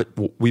anywhere, but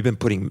we've been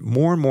putting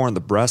more and more on the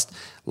breast.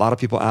 A lot of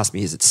people ask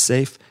me, is it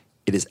safe?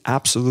 It is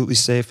absolutely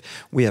safe.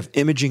 We have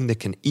imaging that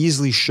can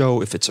easily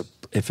show if it's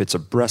a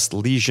breast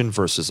lesion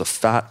versus a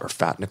fat or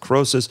fat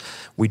necrosis.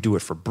 We do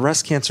it for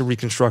breast cancer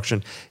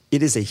reconstruction.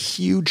 It is a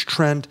huge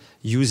trend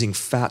using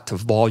fat to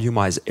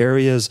volumize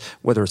areas,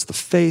 whether it's the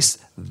face,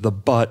 the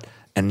butt,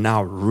 and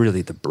now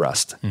really the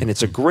breast. Mm-hmm. And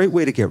it's a great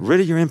way to get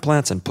rid of your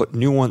implants and put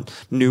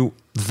new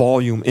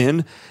volume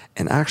in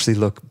and actually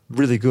look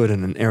really good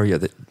in an area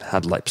that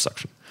had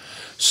liposuction.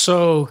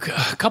 So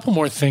a couple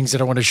more things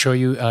that I want to show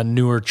you,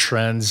 newer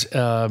trends.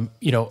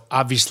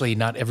 Obviously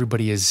not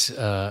everybody is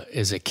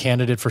a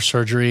candidate for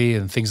surgery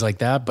and things like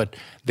that, but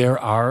there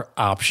are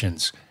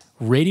options.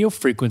 radio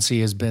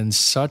frequency has been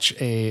such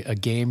a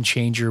game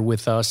changer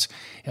with us,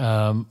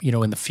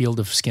 in the field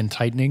of skin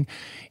tightening.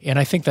 And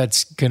I think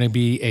that's going to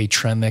be a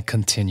trend that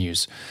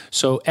continues.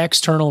 So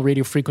external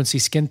radio frequency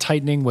skin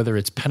tightening, whether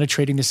it's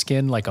penetrating the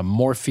skin like a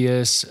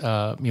Morpheus,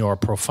 or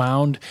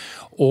Profound,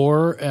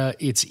 or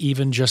it's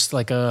even just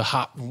like a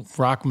hot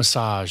rock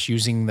massage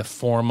using the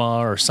Forma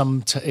or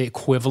some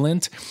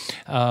equivalent.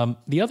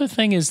 The other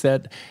thing is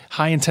that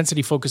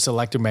high-intensity focused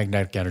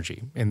electromagnetic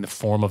energy in the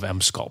form of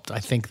M-Sculpt. I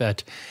think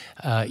that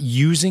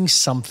using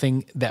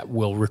something that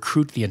will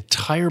recruit the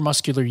entire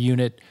muscular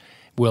unit,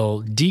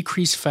 will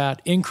decrease fat,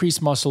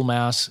 increase muscle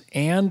mass,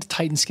 and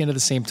tighten skin at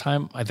the same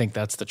time, I think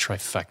that's the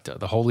trifecta,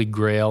 the holy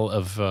grail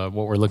of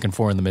what we're looking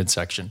for in the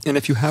midsection. And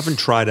if you haven't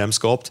tried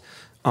M-Sculpt,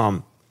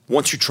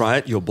 once you try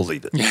it, you'll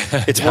believe it.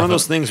 It's one of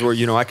those things where,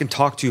 I can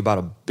talk to you about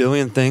a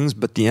billion things,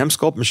 but the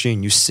M-Sculpt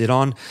machine you sit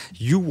on,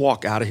 you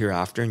walk out of here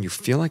after and you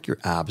feel like your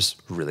abs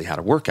really had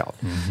a workout.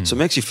 Mm-hmm. So it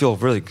makes you feel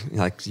really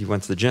like you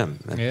went to the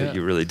gym, but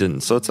you really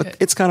didn't. So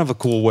it's kind of a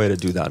cool way to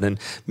do that. And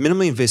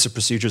minimally invasive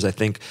procedures, I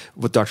think,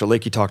 what Dr.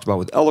 Lakey talked about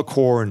with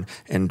ellaCore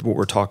and what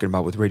we're talking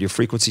about with radio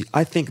frequency,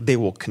 I think they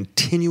will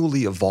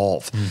continually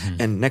evolve. Mm-hmm.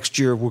 And next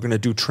year, we're going to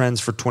do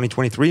trends for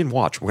 2023 and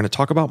watch. We're going to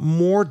talk about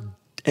more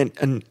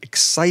and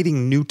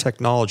exciting new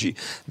technology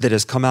that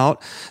has come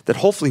out that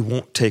hopefully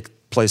won't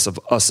take place of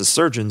us as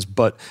surgeons,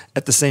 but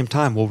at the same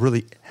time will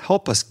really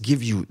help us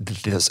give you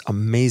those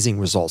amazing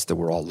results that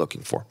we're all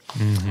looking for.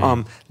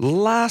 Mm-hmm.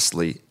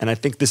 Lastly, and I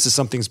think this is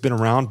something that's been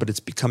around, but it's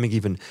becoming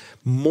even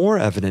more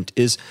evident,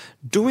 is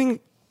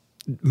doing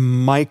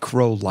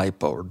micro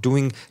lipo or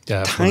doing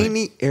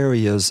tiny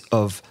areas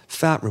of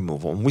fat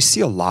removal. And we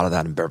see a lot of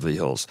that in Beverly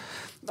Hills.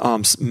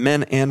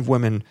 Men and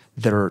women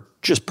that are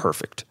just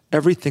perfect.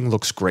 Everything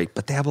looks great,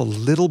 but they have a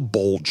little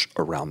bulge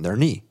around their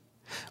knee.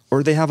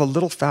 Or they have a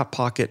little fat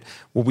pocket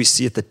what we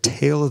see at the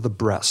tail of the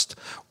breast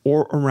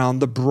or around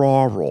the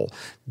bra roll.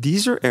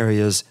 These are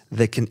areas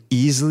that can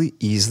easily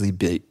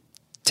be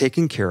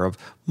taken care of,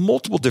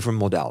 multiple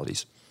different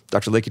modalities.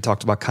 Dr. Lakey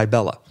talked about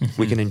Kybella.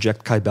 Mm-hmm. We can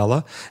inject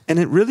Kybella, and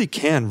it really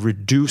can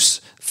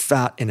reduce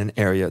fat in an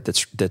area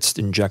that's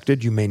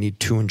injected. You may need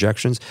 2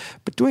 injections,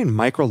 but doing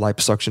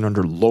microliposuction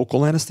under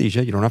local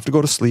anesthesia, you don't have to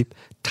go to sleep,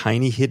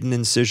 tiny hidden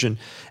incision,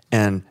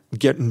 and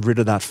getting rid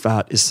of that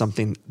fat is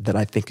something that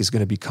I think is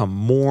going to become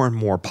more and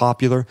more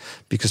popular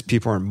because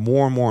people are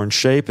more and more in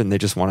shape and they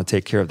just want to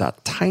take care of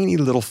that tiny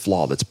little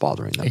flaw that's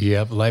bothering them.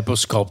 Yeah,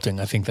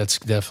 liposculpting, I think that's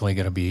definitely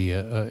going to be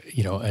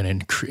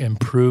an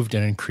improved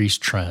and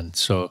increased trend.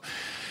 So,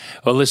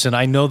 well, listen,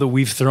 I know that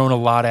we've thrown a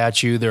lot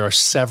at you. There are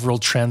several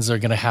trends that are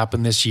going to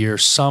happen this year,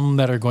 some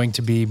that are going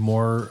to be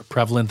more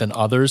prevalent than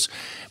others,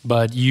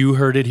 but you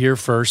heard it here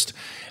first.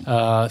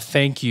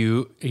 Thank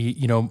you.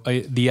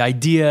 The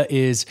idea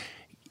is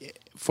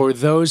for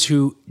those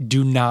who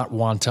do not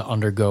want to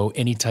undergo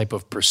any type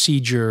of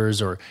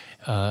procedures or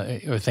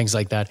things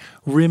like that,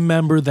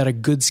 remember that a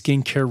good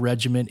skincare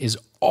regimen is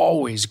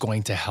always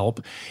going to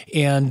help.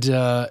 And,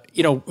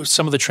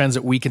 some of the trends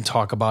that we can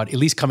talk about, at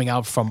least coming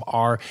out from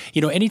our,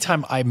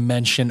 anytime I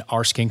mention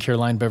our skincare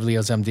line, Beverly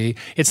Hills MD,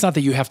 it's not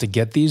that you have to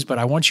get these, but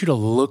I want you to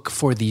look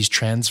for these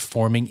trends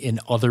forming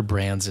in other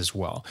brands as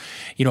well.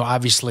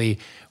 Obviously,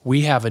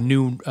 we have a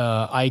new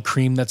eye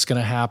cream that's going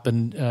to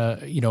happen,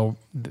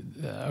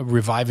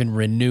 Revive and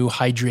Renew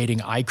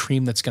hydrating eye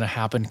cream that's going to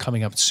happen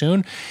coming up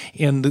soon.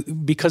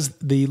 And because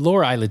the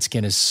lower eyelid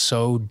skin is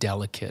so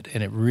delicate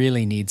and it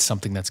really needs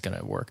something that's going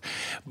to work.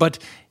 But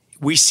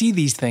we see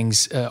these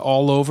things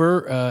all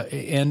over.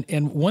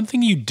 And one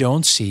thing you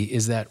don't see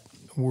is that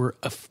we're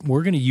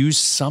going to use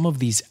some of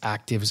these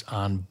actives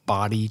on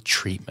body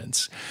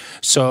treatments.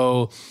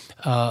 So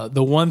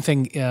the one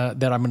thing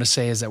that I'm going to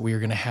say is that we are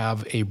going to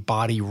have a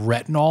body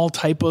retinol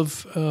type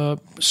of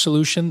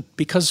solution,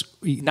 because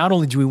not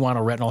only do we want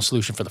a retinol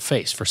solution for the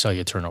face for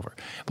cellular turnover,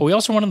 but we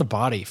also want it on the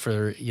body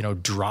for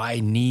dry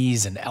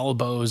knees and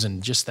elbows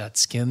and just that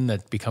skin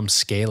that becomes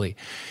scaly.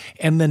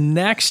 And the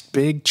next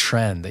big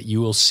trend that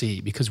you will see,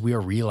 because we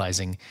are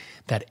realizing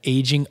that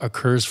aging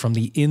occurs from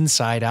the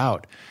inside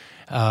out.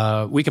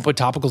 We can put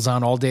topicals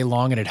on all day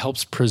long and it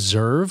helps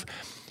preserve,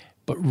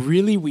 but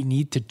really we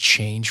need to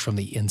change from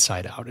the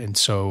inside out. And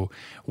so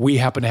we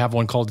happen to have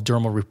one called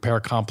Dermal Repair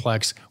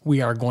Complex.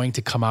 We are going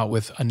to come out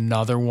with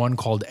another one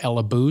called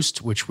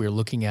EllaBoost, which we're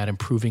looking at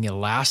improving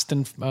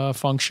elastin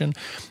function.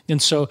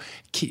 And so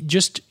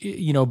just,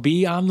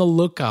 be on the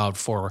lookout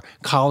for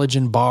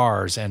collagen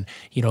bars and,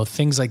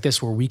 things like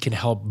this where we can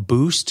help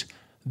boost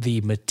the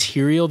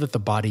material that the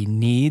body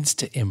needs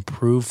to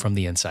improve from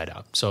the inside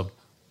out. So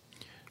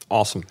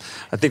awesome.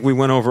 I think we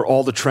went over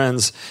all the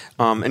trends.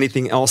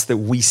 Anything else that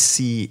we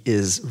see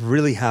is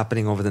really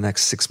happening over the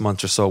next 6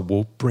 months or so,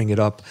 we'll bring it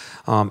up.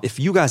 If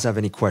you guys have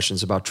any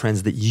questions about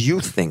trends that you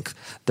think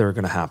that are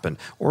going to happen,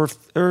 or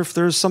if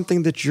there's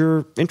something that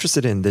you're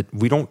interested in that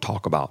we don't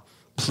talk about,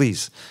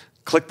 please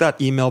click that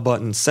email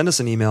button, send us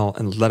an email,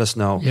 and let us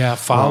know. Yeah,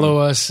 follow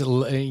us,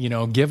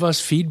 give us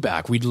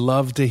feedback. We'd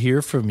love to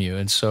hear from you.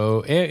 And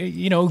so,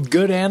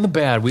 good and the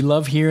bad. We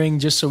love hearing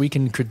just so we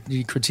can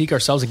critique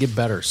ourselves and get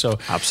better. So,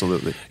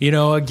 absolutely.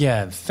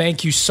 Again,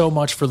 thank you so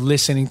much for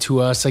listening to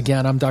us.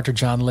 Again, I'm Dr.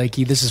 John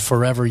Lakey. This is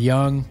Forever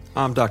Young.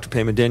 I'm Dr.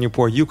 Payman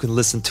Danielpour. You can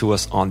listen to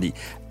us on the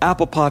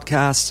Apple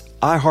Podcasts,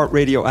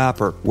 iHeartRadio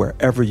app, or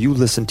wherever you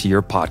listen to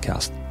your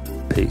podcast.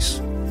 Peace.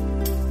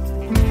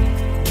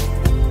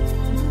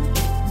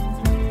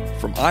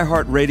 From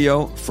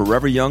iHeartRadio,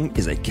 Forever Young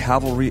is a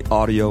Cavalry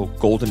Audio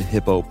Golden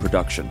Hippo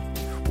production.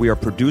 We are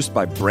produced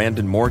by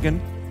Brandon Morgan.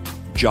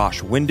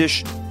 Josh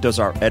Windish does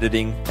our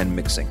editing and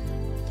mixing.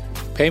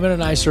 Payman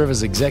and I serve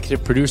as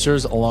executive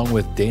producers along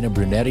with Dana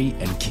Brunetti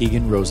and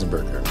Keegan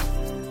Rosenberger.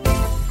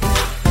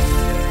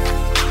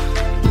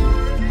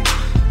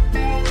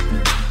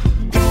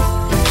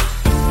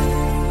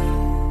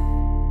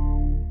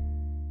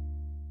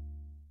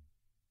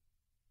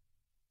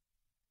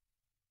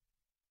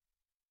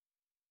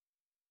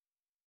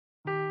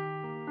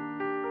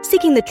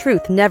 Seeking the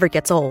truth never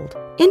gets old.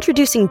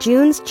 Introducing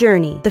June's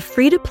Journey, the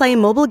free-to-play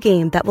mobile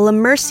game that will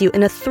immerse you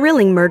in a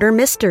thrilling murder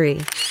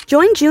mystery.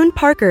 Join June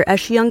Parker as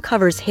she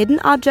uncovers hidden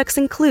objects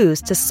and clues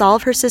to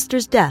solve her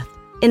sister's death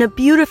in a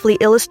beautifully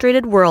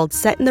illustrated world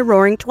set in the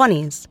Roaring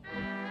 '20s.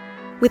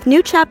 With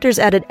new chapters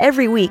added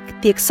every week,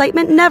 the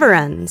excitement never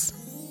ends.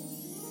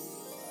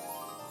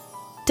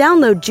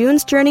 Download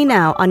June's Journey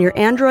now on your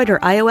Android or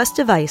iOS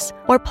device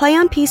or play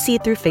on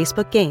PC through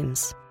Facebook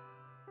Games.